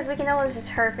know, because we can always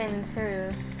just herp in through.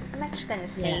 I'm actually going to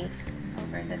save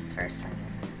over this first one here.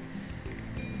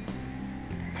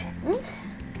 Attend?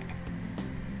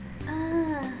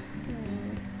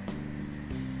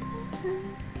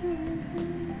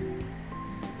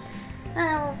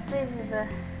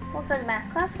 We'll go to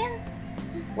math class again?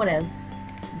 What else?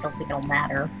 I don't think it'll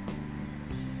matter.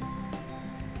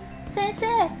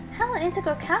 Sensei, how will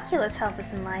integral calculus help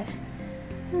us in life?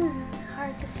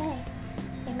 Hard to say.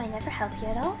 It might never help you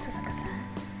at all, Tosaka-san.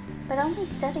 But only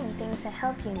studying things that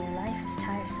help you in your life is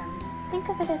tiresome. Think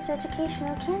of it as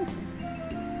educational candy.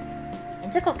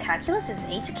 Integral calculus is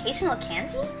educational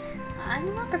candy?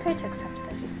 I'm not prepared to accept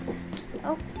this.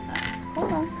 Oh,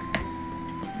 hold on.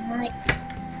 Alright.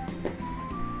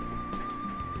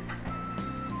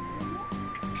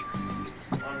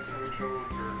 Mom's having trouble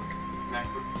with her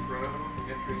MacBook Pro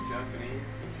entering Japanese,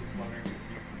 so she's wondering if you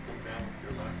can come down with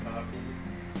your laptop.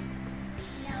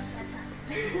 Now's bedtime.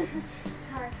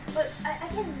 Sorry, but I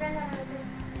can run out of it.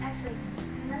 Actually,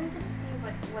 let me just see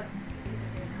what we can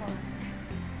do. Hold on.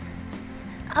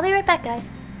 I'll be right back, guys.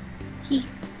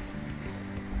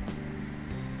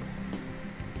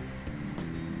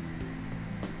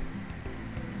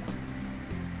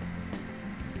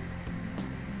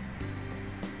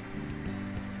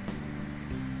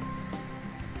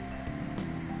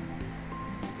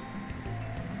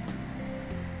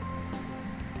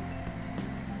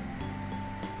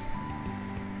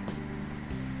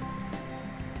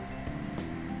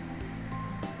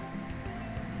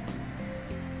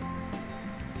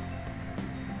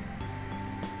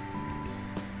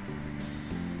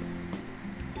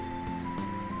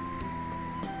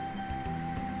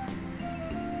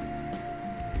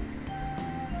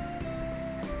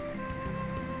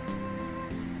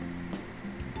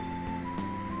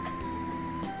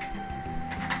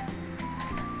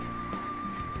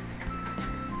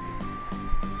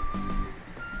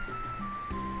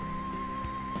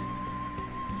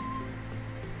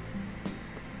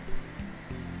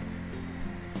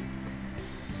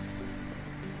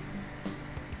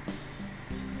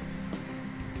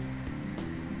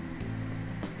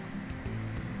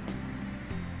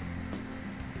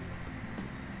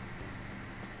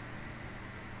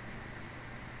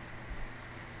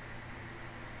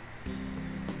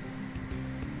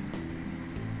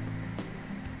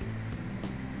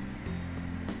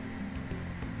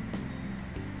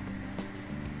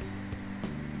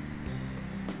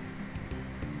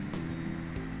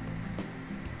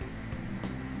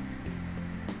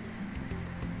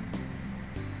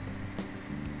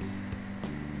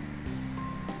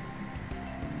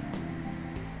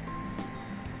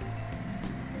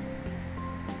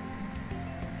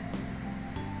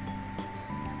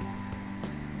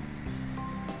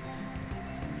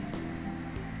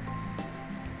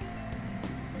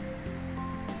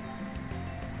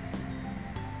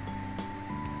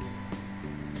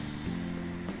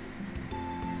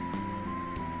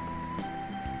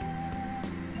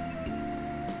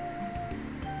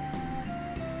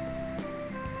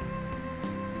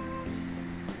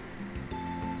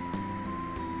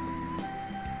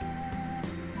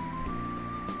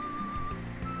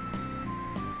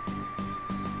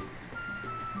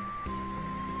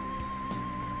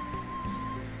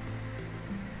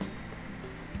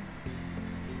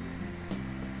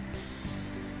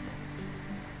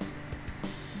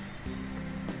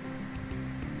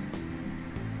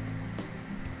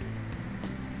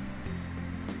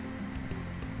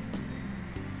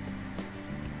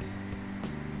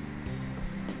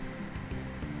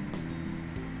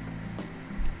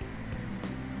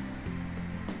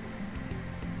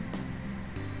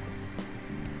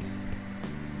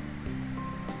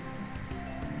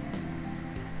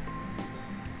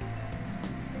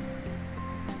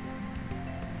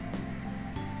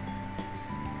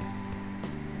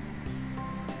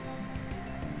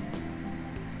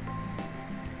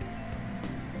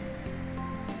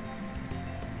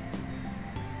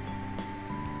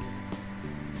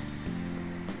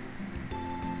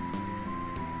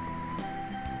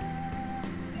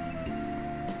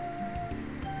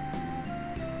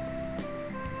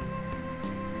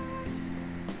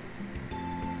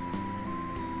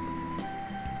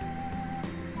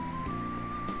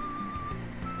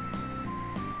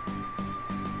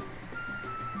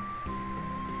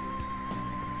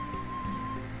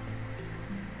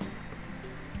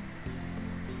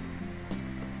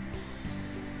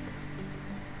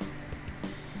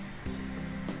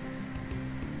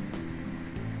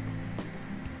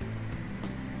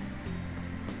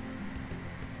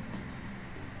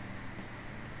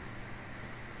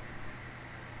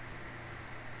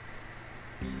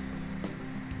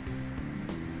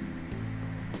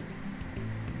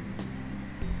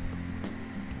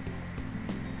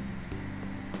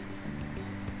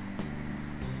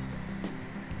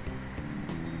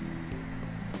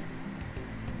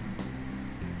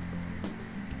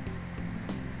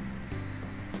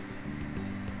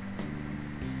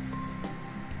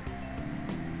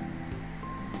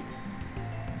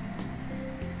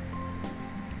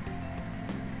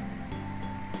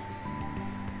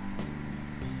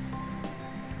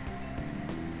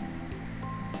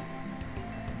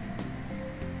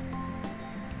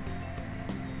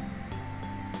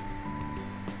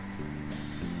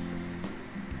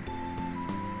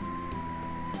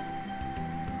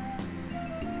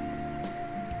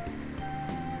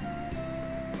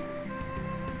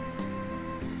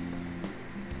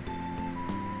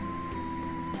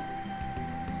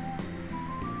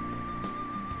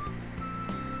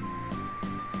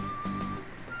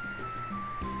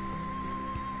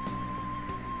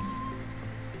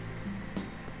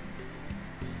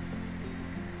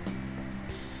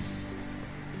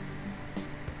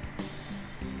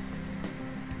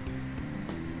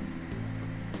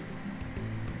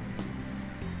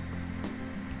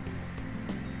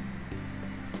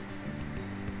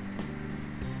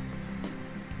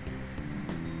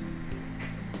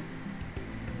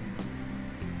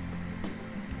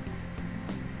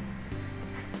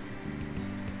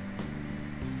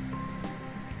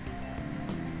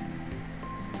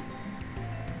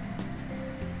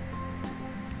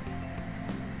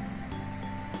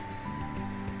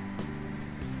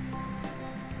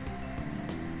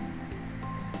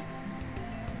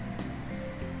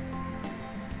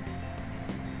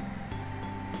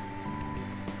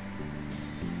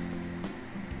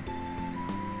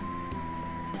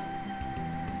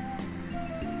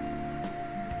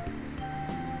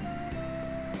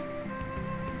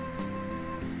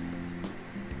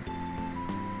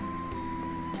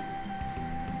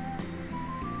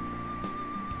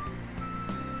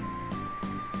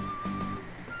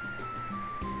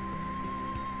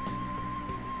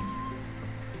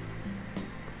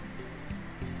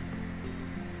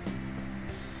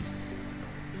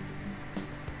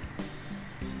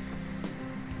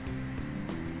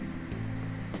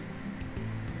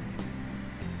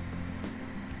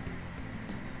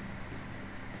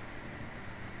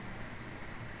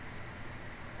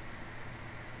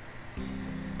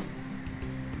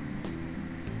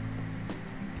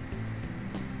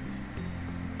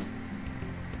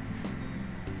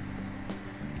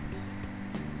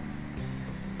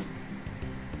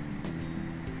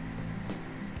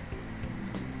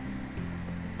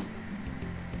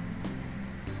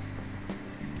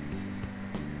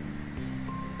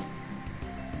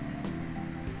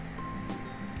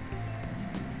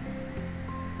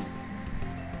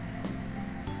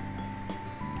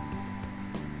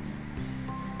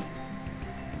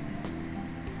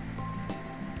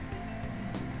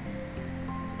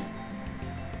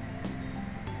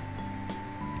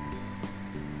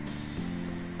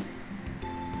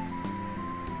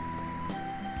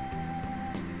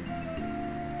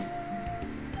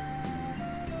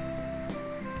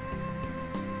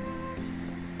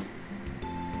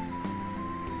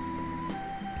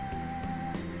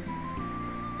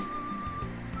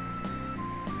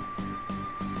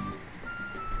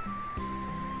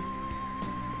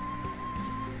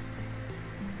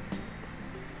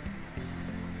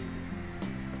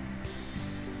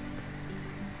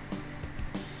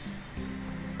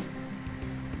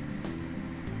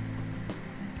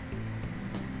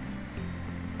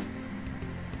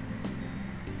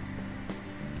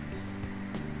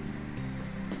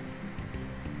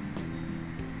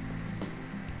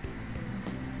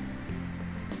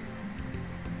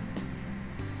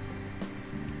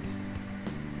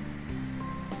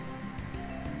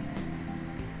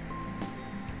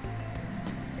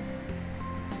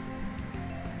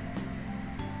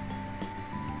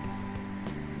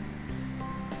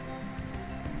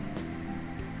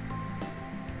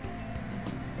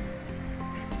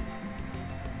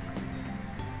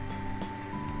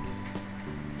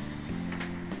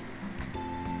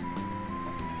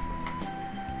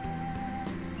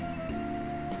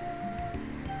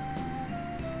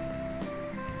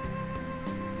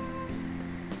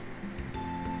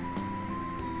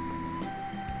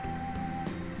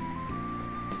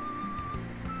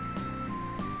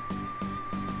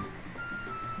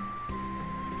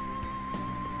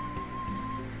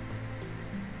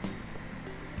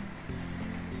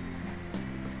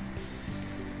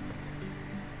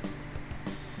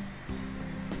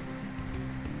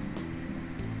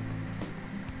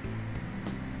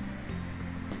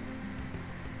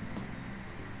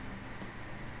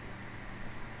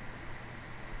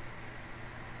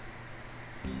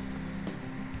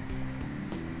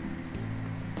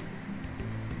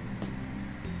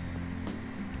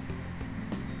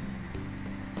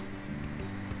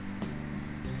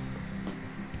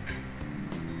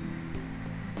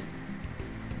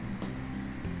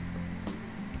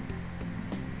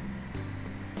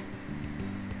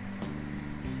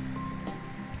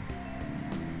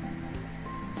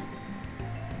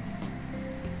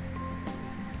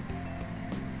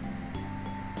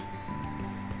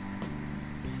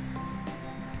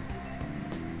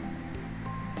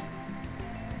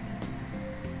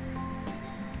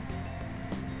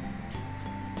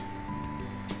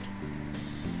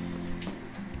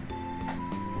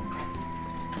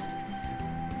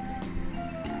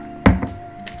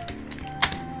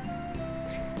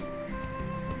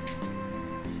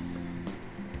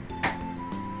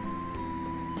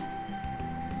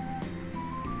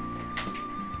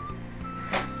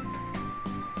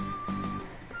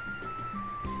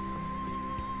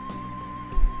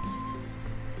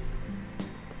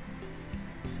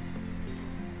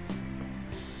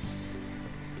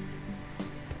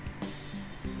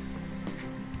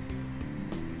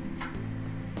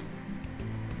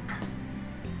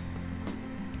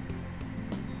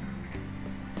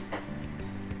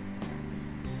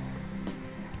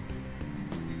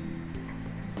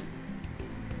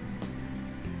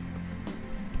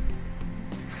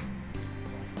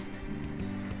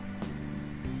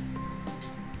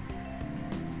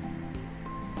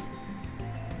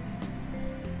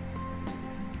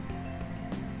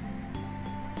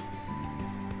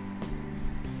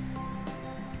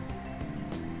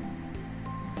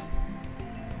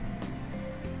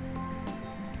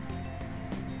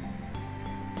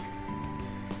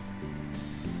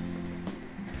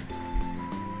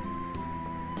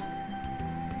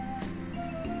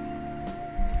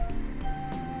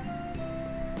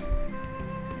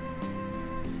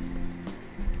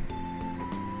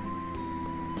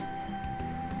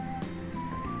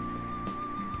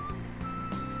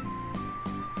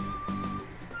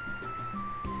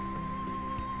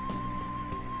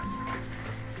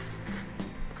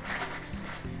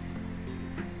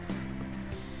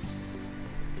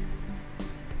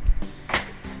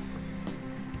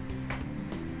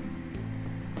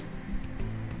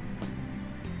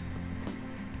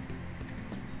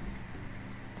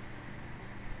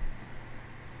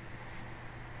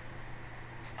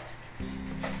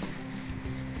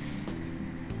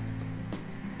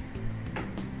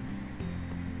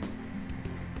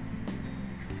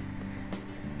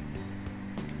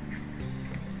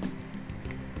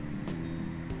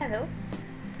 Hello.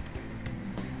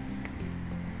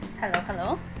 Hello,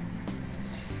 hello.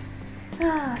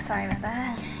 Oh, sorry about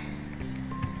that.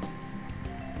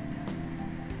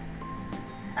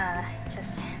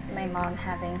 Just my mom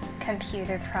having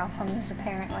computer problems,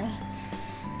 apparently.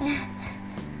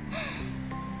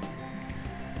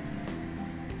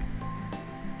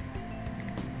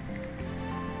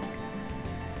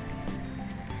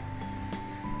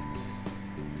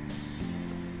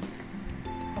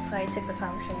 Also, I took this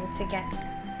opportunity to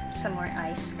get some more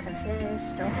ice, because it is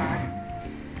still hot.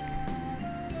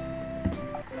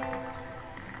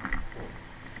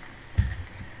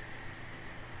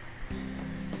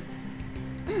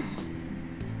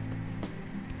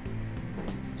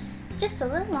 Just a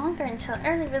little longer until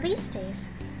early release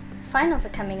days. Finals are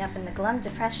coming up and the glum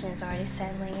depression is already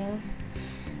settling in.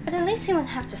 But at least we won't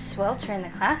have to swelter in the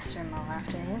classroom all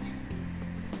afternoon.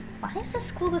 Why is a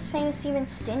school this famous even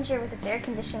stingier with its air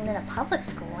conditioning than a public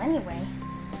school anyway?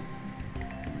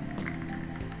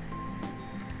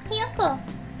 Hiyoko!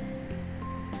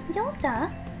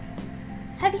 Yolta?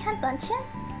 Have you had lunch yet?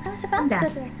 I was about to go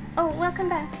to the... Oh, welcome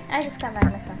back. I just got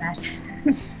back myself.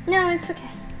 No, it's okay.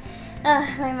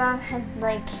 My mom had,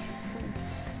 like,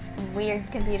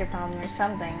 weird computer problem or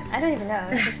something. I don't even know.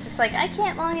 It's just like, I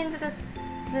can't log into this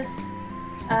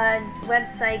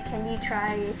website. Can you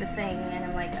try the thing? And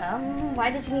I'm like,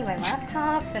 why did you need my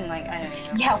laptop? And, like, I don't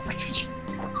know. Yeah, what did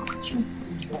you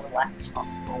need your laptop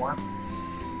for?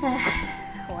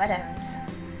 Whatevs.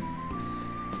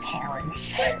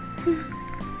 Parents.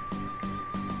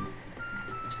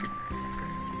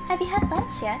 Have you had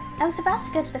lunch yet? I was about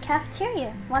to go to the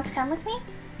cafeteria. Want to come with me?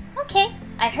 Okay.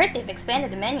 I heard they've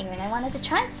expanded the menu and I wanted to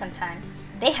try it sometime.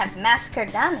 They have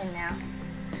massacred ramen now.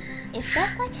 Is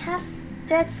that like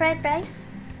half-dead fried rice?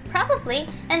 Probably.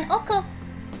 And Oko...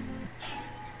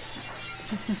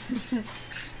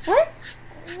 What?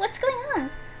 What's going on?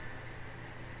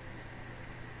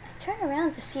 I turn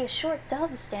around to see a short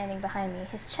dove standing behind me,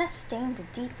 his chest stained a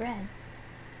deep red.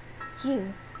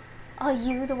 You. Are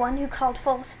you the one who called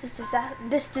forth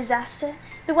this disaster?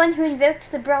 The one who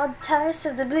invoked the broad terrace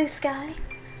of the blue sky?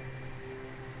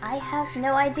 I have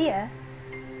no idea.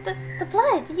 The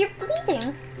blood! You're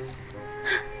bleeding!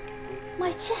 My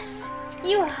chest!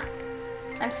 You are...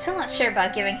 I'm still not sure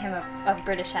about giving him a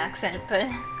British accent, but...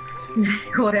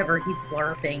 Whatever, he's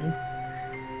LARPing.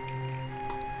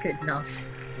 Good enough.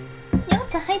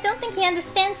 Yota, I don't think he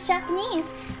understands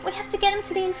Japanese. We have to get him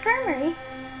to the infirmary.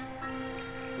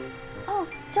 Oh,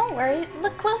 don't worry.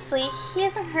 Look closely. He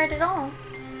isn't hurt at all.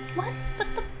 What? But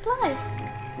the blood...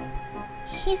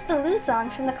 He's the Luzon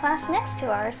from the class next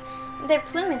to ours. Their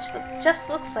plumage just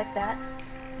looks like that.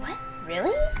 What?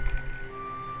 Really?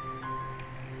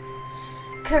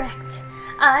 Correct.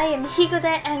 I am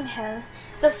Higode Angel,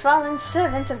 the fallen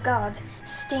servant of God,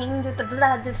 stained with the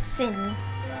blood of sin.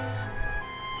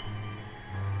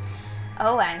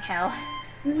 Oh, Angel.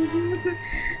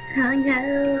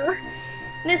 Angel.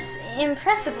 This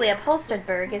impressively upholstered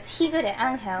bird is Higode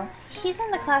Angel. He's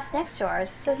in the class next to ours,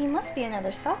 so he must be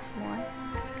another sophomore.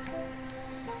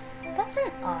 That's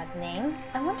an odd name.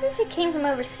 I wonder if he came from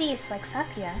overseas like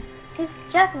Sakuya. His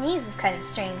Japanese is kind of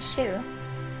strange, too.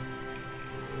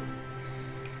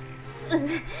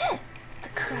 The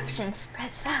corruption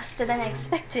spreads faster than I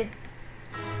expected.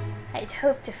 I'd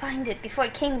hoped to find it before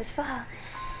it came this far.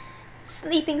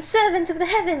 Sleeping servant of the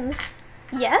heavens!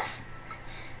 Yes?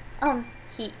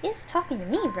 He is talking to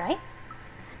me, right?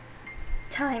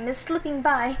 Time is slipping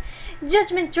by.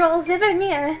 Judgment draws ever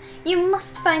nearer. You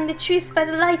must find the truth by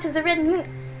the light of the red moon.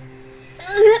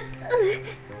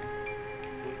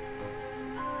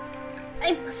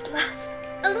 I must last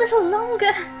a little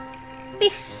longer. Be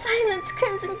silent,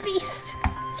 crimson beast.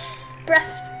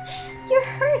 Breast, you're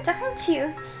hurt, aren't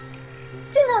you?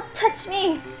 Do not touch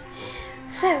me.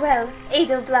 Farewell,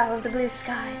 Edelblau of the blue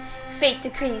sky. Fate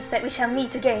decrees that we shall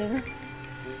meet again.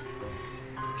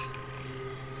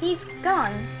 He's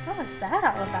gone. What was that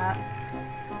all about?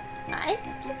 I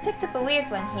think you picked up a weird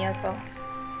one, Hiyoko.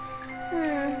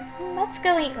 Let's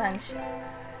go eat lunch.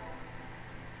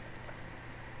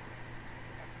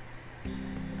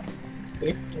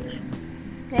 This game.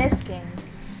 This game.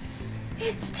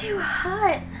 It's too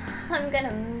hot. I'm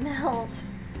gonna melt.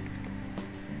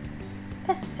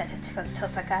 Pathetic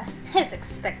Tosaka is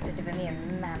expected to be a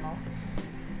mammal.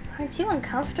 Aren't you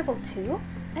uncomfortable too?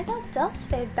 I thought doves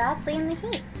fared badly in the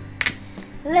heat.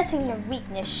 Letting your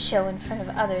weakness show in front of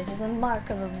others is a mark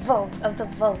of the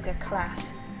vulgar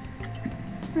class.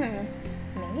 Maybe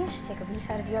I should take a leaf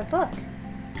out of your book.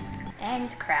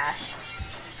 And crash.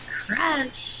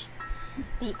 Crash.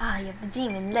 The eye of the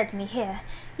demon led me here.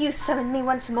 You summoned me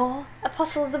once more,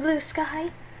 apostle of the blue sky.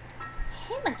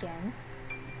 him again.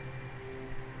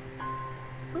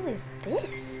 Who is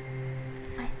this?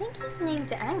 I think he's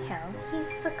named Angel.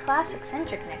 He's the class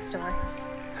eccentric next door.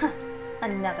 Huh,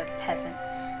 another peasant.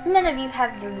 None of you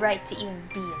have the right to even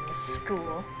be in this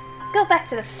school. Go back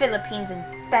to the Philippines and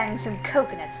bang some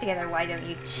coconuts together, why don't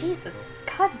you? Jesus,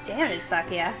 god damn it,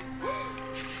 Sakuya.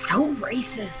 So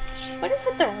racist. What is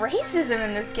with the racism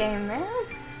in this game, man?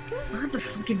 That's a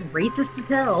fucking racist as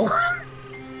hell.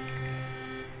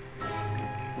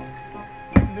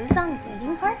 Luzon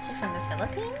Bleeding Hearts are from the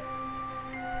Philippines?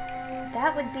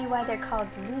 That would be why they're called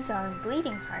Luzon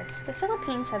Bleeding Hearts. The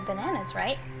Philippines have bananas,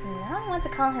 right? Now I want to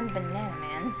call him Banana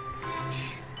Man.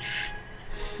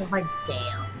 God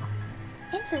damn.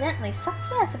 Incidentally,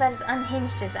 Sakuya is about as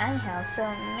unhinged as Angel, so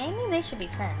maybe they should be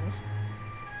friends.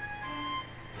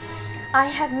 I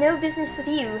have no business with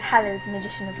you, hallowed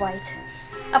magician of white.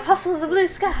 Apostle of the blue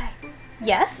sky.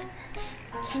 Yes?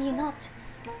 Can you not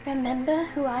remember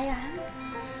who I am?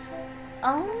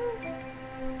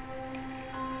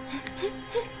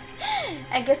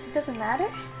 I guess it doesn't matter?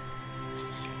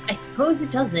 I suppose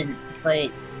it doesn't, but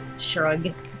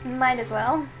shrug. Might as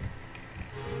well.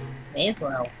 May as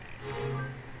well.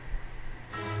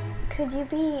 Could you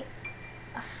be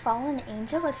a fallen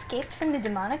angel escaped from the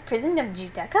demonic prison of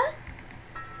Judecca?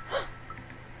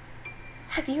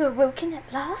 Have you awoken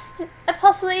at last,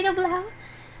 Apostle Edelblau?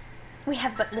 We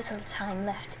have but little time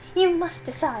left. You must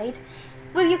decide.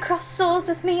 Will you cross swords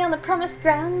with me on the promised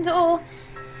ground, or...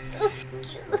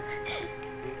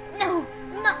 No,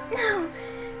 no!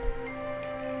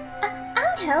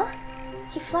 Angel!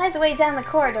 He flies away down the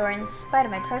corridor in spite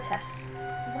of my protests.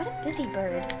 What a busy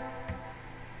bird.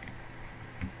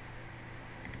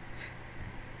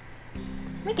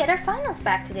 We get our finals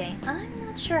back today. I'm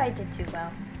not sure I did too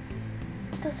well.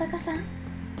 Tosaka-san?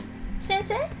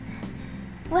 Sensei?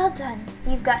 Well done.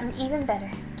 You've gotten even better.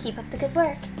 Keep up the good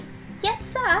work. Yes,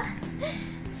 sir!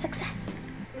 Success!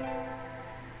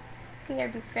 We are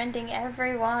befriending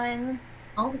everyone.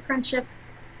 All the friendship.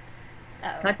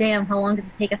 Oh. Goddamn, how long does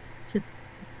it take us to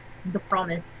the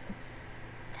promise?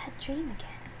 That dream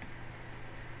again.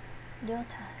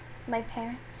 Ryota, my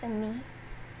parents, and me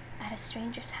at a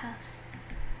stranger's house.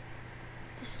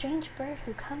 The strange bird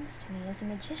who comes to me is a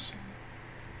magician.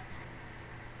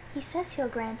 He says he'll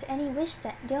grant any wish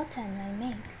that Ryota and I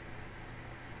make.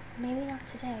 Maybe not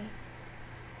today.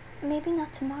 Maybe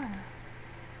not tomorrow.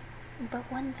 But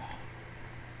one day.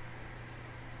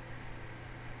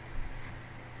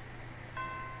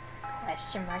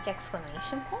 Question mark,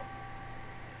 exclamation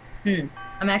point?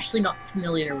 I'm actually not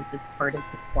familiar with this part of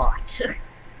the plot.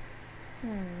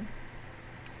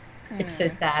 It's so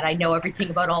sad. I know everything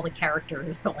about all the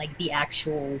characters, but like the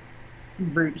actual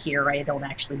route here, I don't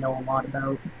actually know a lot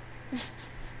about.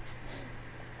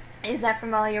 Is that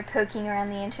from all your poking around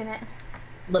the internet?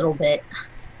 Little bit.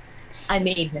 I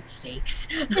made mistakes.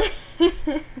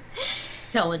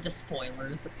 Fell into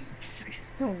spoilers. Oops.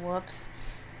 Whoops.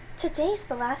 Today's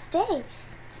the last day.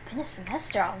 It's been a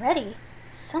semester already.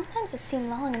 Sometimes it seems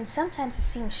long and sometimes it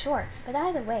seems short, but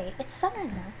either way, it's summer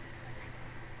now.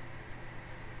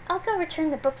 I'll go return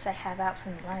the books I have out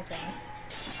from the library.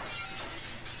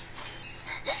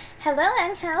 Hello,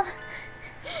 Angel.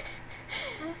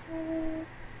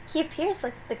 He appears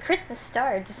like the Christmas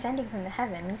star descending from the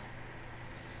heavens.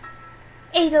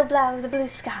 Edelblau of the blue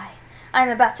sky, I am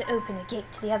about to open a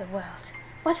gate to the other world.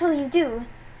 What will you do?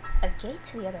 A gate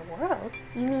to the other world?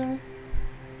 You mean...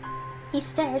 He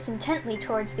stares intently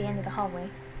towards the end of the hallway.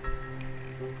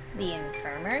 The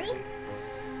infirmary?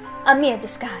 A mere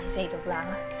disguise,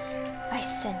 Edelblau. I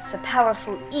sense a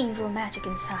powerful evil magic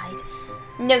inside.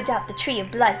 No doubt the tree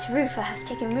of blight, Rufa, has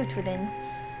taken root within.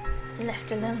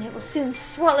 Left alone, it will soon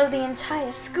swallow the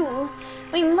entire school.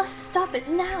 We must stop it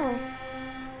now.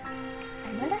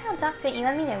 I wonder how Dr.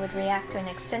 Iwamine would react to an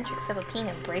eccentric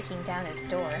Filipino breaking down his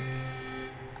door.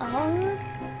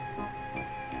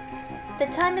 The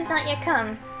time has not yet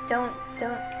come. Don't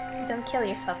kill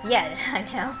yourself yet,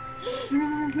 Angel.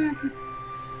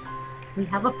 We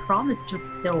have a promise to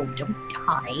fulfill. Don't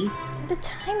die. The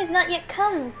time has not yet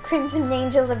come, Crimson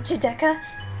Angel of Judecca.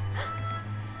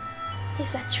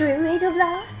 Is that true,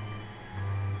 Edelblau?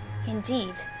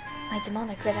 Indeed. My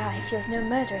demonic red eye feels no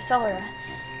murderous aura.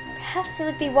 Perhaps it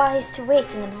would be wise to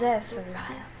wait and observe for a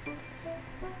while.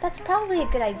 That's probably a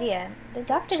good idea. The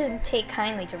doctor didn't take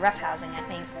kindly to roughhousing, I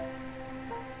think.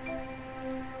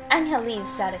 Angel leaves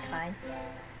satisfied.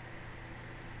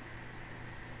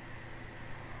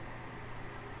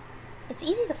 It's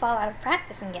easy to fall out of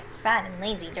practice and get fat and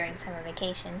lazy during summer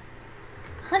vacation.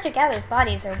 Hunter-gatherers'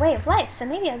 bodies are a way of life, so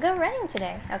maybe I'll go running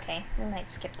today. Okay, we might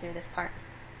skip through this part.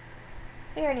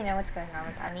 We already know what's going on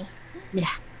with Ani.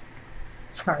 Yeah.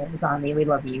 Sorry, Zombie, we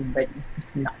love you, but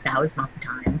no, now is not the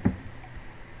time.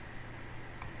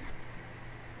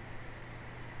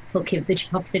 We'll give the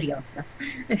job to Ryota.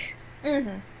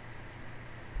 Mm-hmm.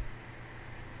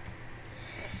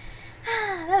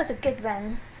 That was a good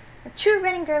run. A true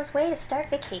running girl's way to start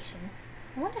vacation.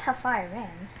 I wonder how far I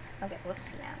ran. Okay,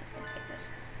 whoops, yeah, I'm just gonna skip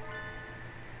this.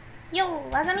 Yo,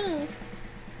 Azami!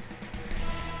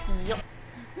 Yo.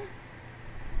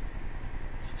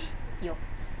 Yo.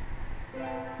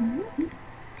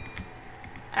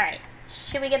 Alright,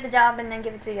 should we get the job and then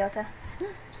give it to Ryota?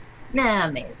 Nah,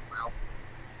 may as well.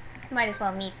 Might as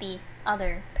well meet the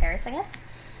other parrots, I guess.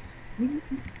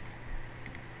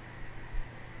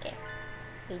 Okay,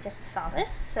 we just saw this,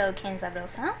 so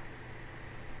Kenzaburo-san.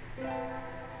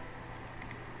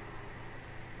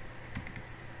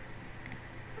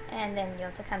 And then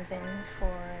Ryota comes in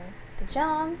for the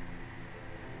job.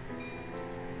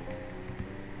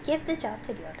 Give the job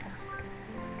to Ryota.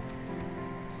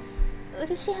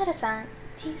 Urishihara-san,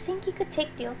 do you think you could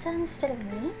take Ryota instead of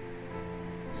me?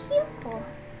 Hiyoko.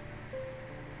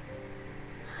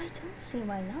 I don't see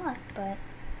why not, but...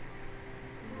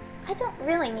 I don't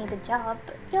really need the job,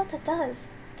 but Ryota does.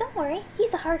 Don't worry,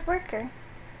 he's a hard worker.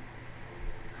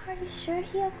 Are you sure,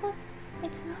 Hiyoko?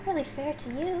 It's not really fair to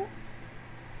you.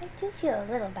 I do feel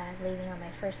a little bad leaving on my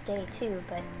first day too,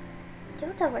 but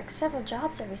Ryota works several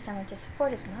jobs every summer to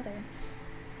support his mother.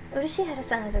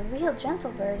 Urishihara-san is a real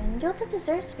gentle bird, and Ryota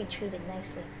deserves to be treated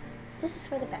nicely. This is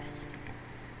for the best.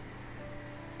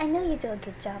 I know you do a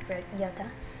good job,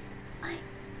 Ryota.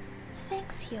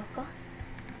 Thanks, Hiyoko.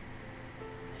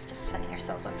 It's just setting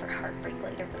ourselves up for heartbreak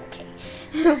later, but okay.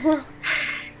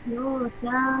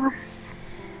 Ryota.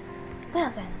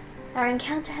 Well then, our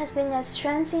encounter has been as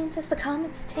transient as the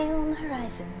comet's tail on the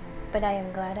horizon, but I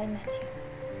am glad I met you.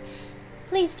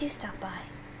 Please do stop by.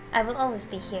 I will always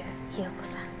be here,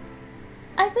 Hiyoko-san.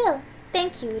 I will.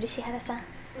 Thank you, Urishihara-san.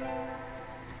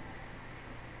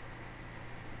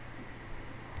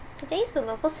 Today's the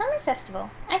local summer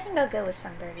festival. I think I'll go with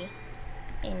Sunbirdie.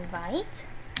 Invite?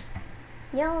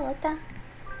 Ryota.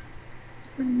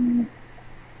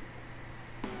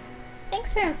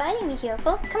 Thanks for inviting me,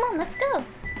 Hiyoko. Come on, let's go.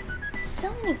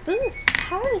 So many booths.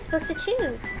 How are we supposed to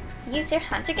choose? Use your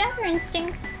hunter-gatherer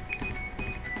instincts.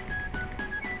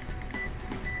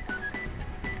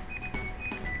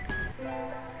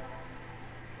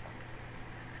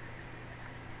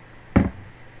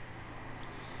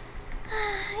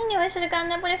 I knew I should have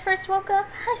gotten up when I first woke up.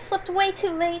 I slept way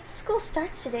too late. School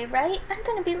starts today, right? I'm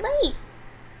gonna be late.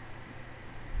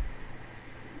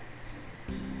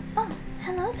 Oh,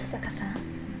 hello, Tosaka-san.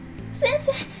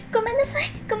 Sensei, gomennasai,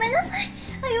 gomennasai.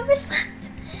 I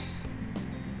overslept.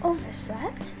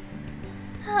 Overslept?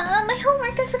 My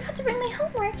homework. I forgot to bring my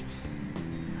homework.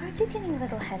 Aren't you getting a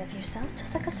little ahead of yourself,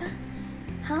 Tosaka-san?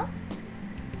 Huh?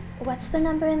 What's the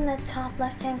number in the top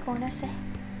left-hand corner say?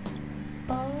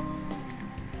 Oh.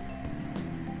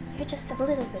 You're just a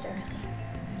little bit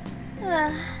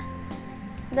early.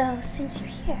 Though, since you're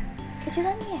here, could you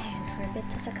lend me a hand for a bit,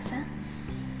 Tosaka-san?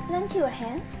 Lend you a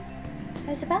hand? I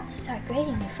was about to start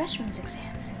grading the freshman's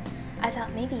exams, and I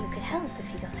thought maybe you could help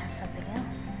if you don't have something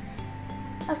else.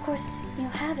 Of course, you'll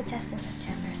have a test in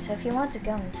September, so if you want to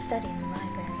go and study in the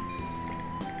library.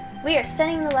 We are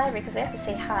studying in the library because we have to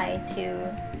say hi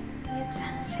to...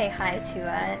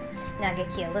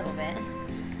 Nageki a little bit.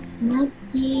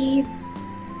 Nageki.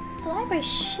 The library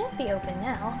should be open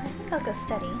now. I think I'll go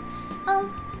study.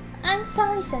 I'm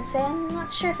sorry, Sensei. I'm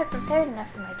not sure if I prepared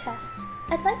enough for my tests.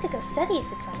 I'd like to go study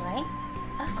if it's alright.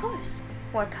 Of course.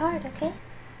 Work hard, okay?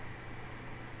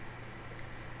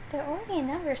 There are already a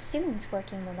number of students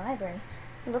working in the library.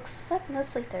 It looks like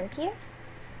mostly third years.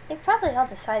 They've probably all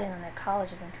decided on their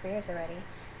colleges and careers already.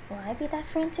 Will I be that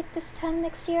frantic this time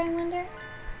next year, I wonder?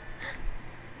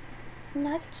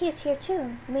 Nageki is here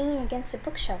too, leaning against a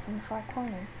bookshelf in the far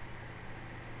corner.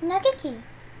 Nageki!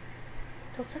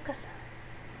 Tosaka-san,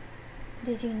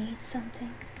 did you need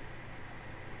something?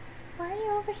 Why are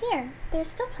you over here? There's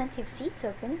still plenty of seats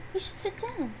open. You should sit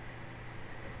down.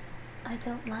 I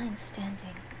don't mind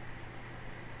standing.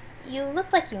 You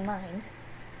look like you mind.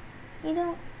 You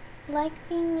don't like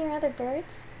being near other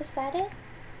birds? Is that it?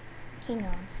 He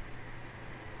nods.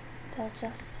 They'll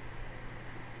just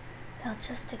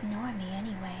ignore me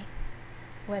anyway,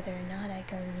 whether or not I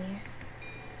go near.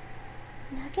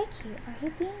 Nageki, are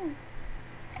you being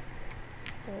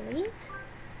bullied?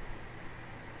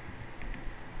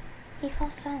 He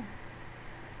falls silent.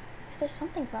 If there's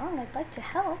something wrong, I'd like to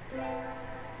help.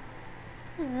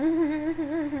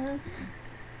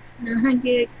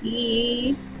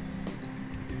 Nageki.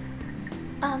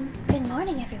 Good morning,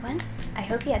 everyone. I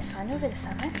hope you had fun over the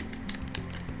summer.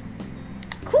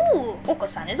 Cool!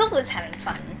 Oko-san is always having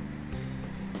fun.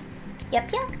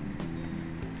 Yep.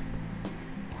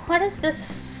 What is this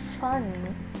fun?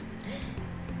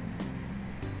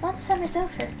 Once summer's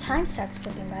over, time starts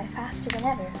slipping by faster than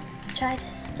ever. Try to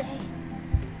stay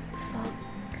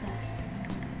focused.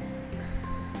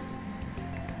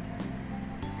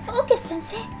 Focus,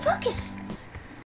 Sensei! Focus!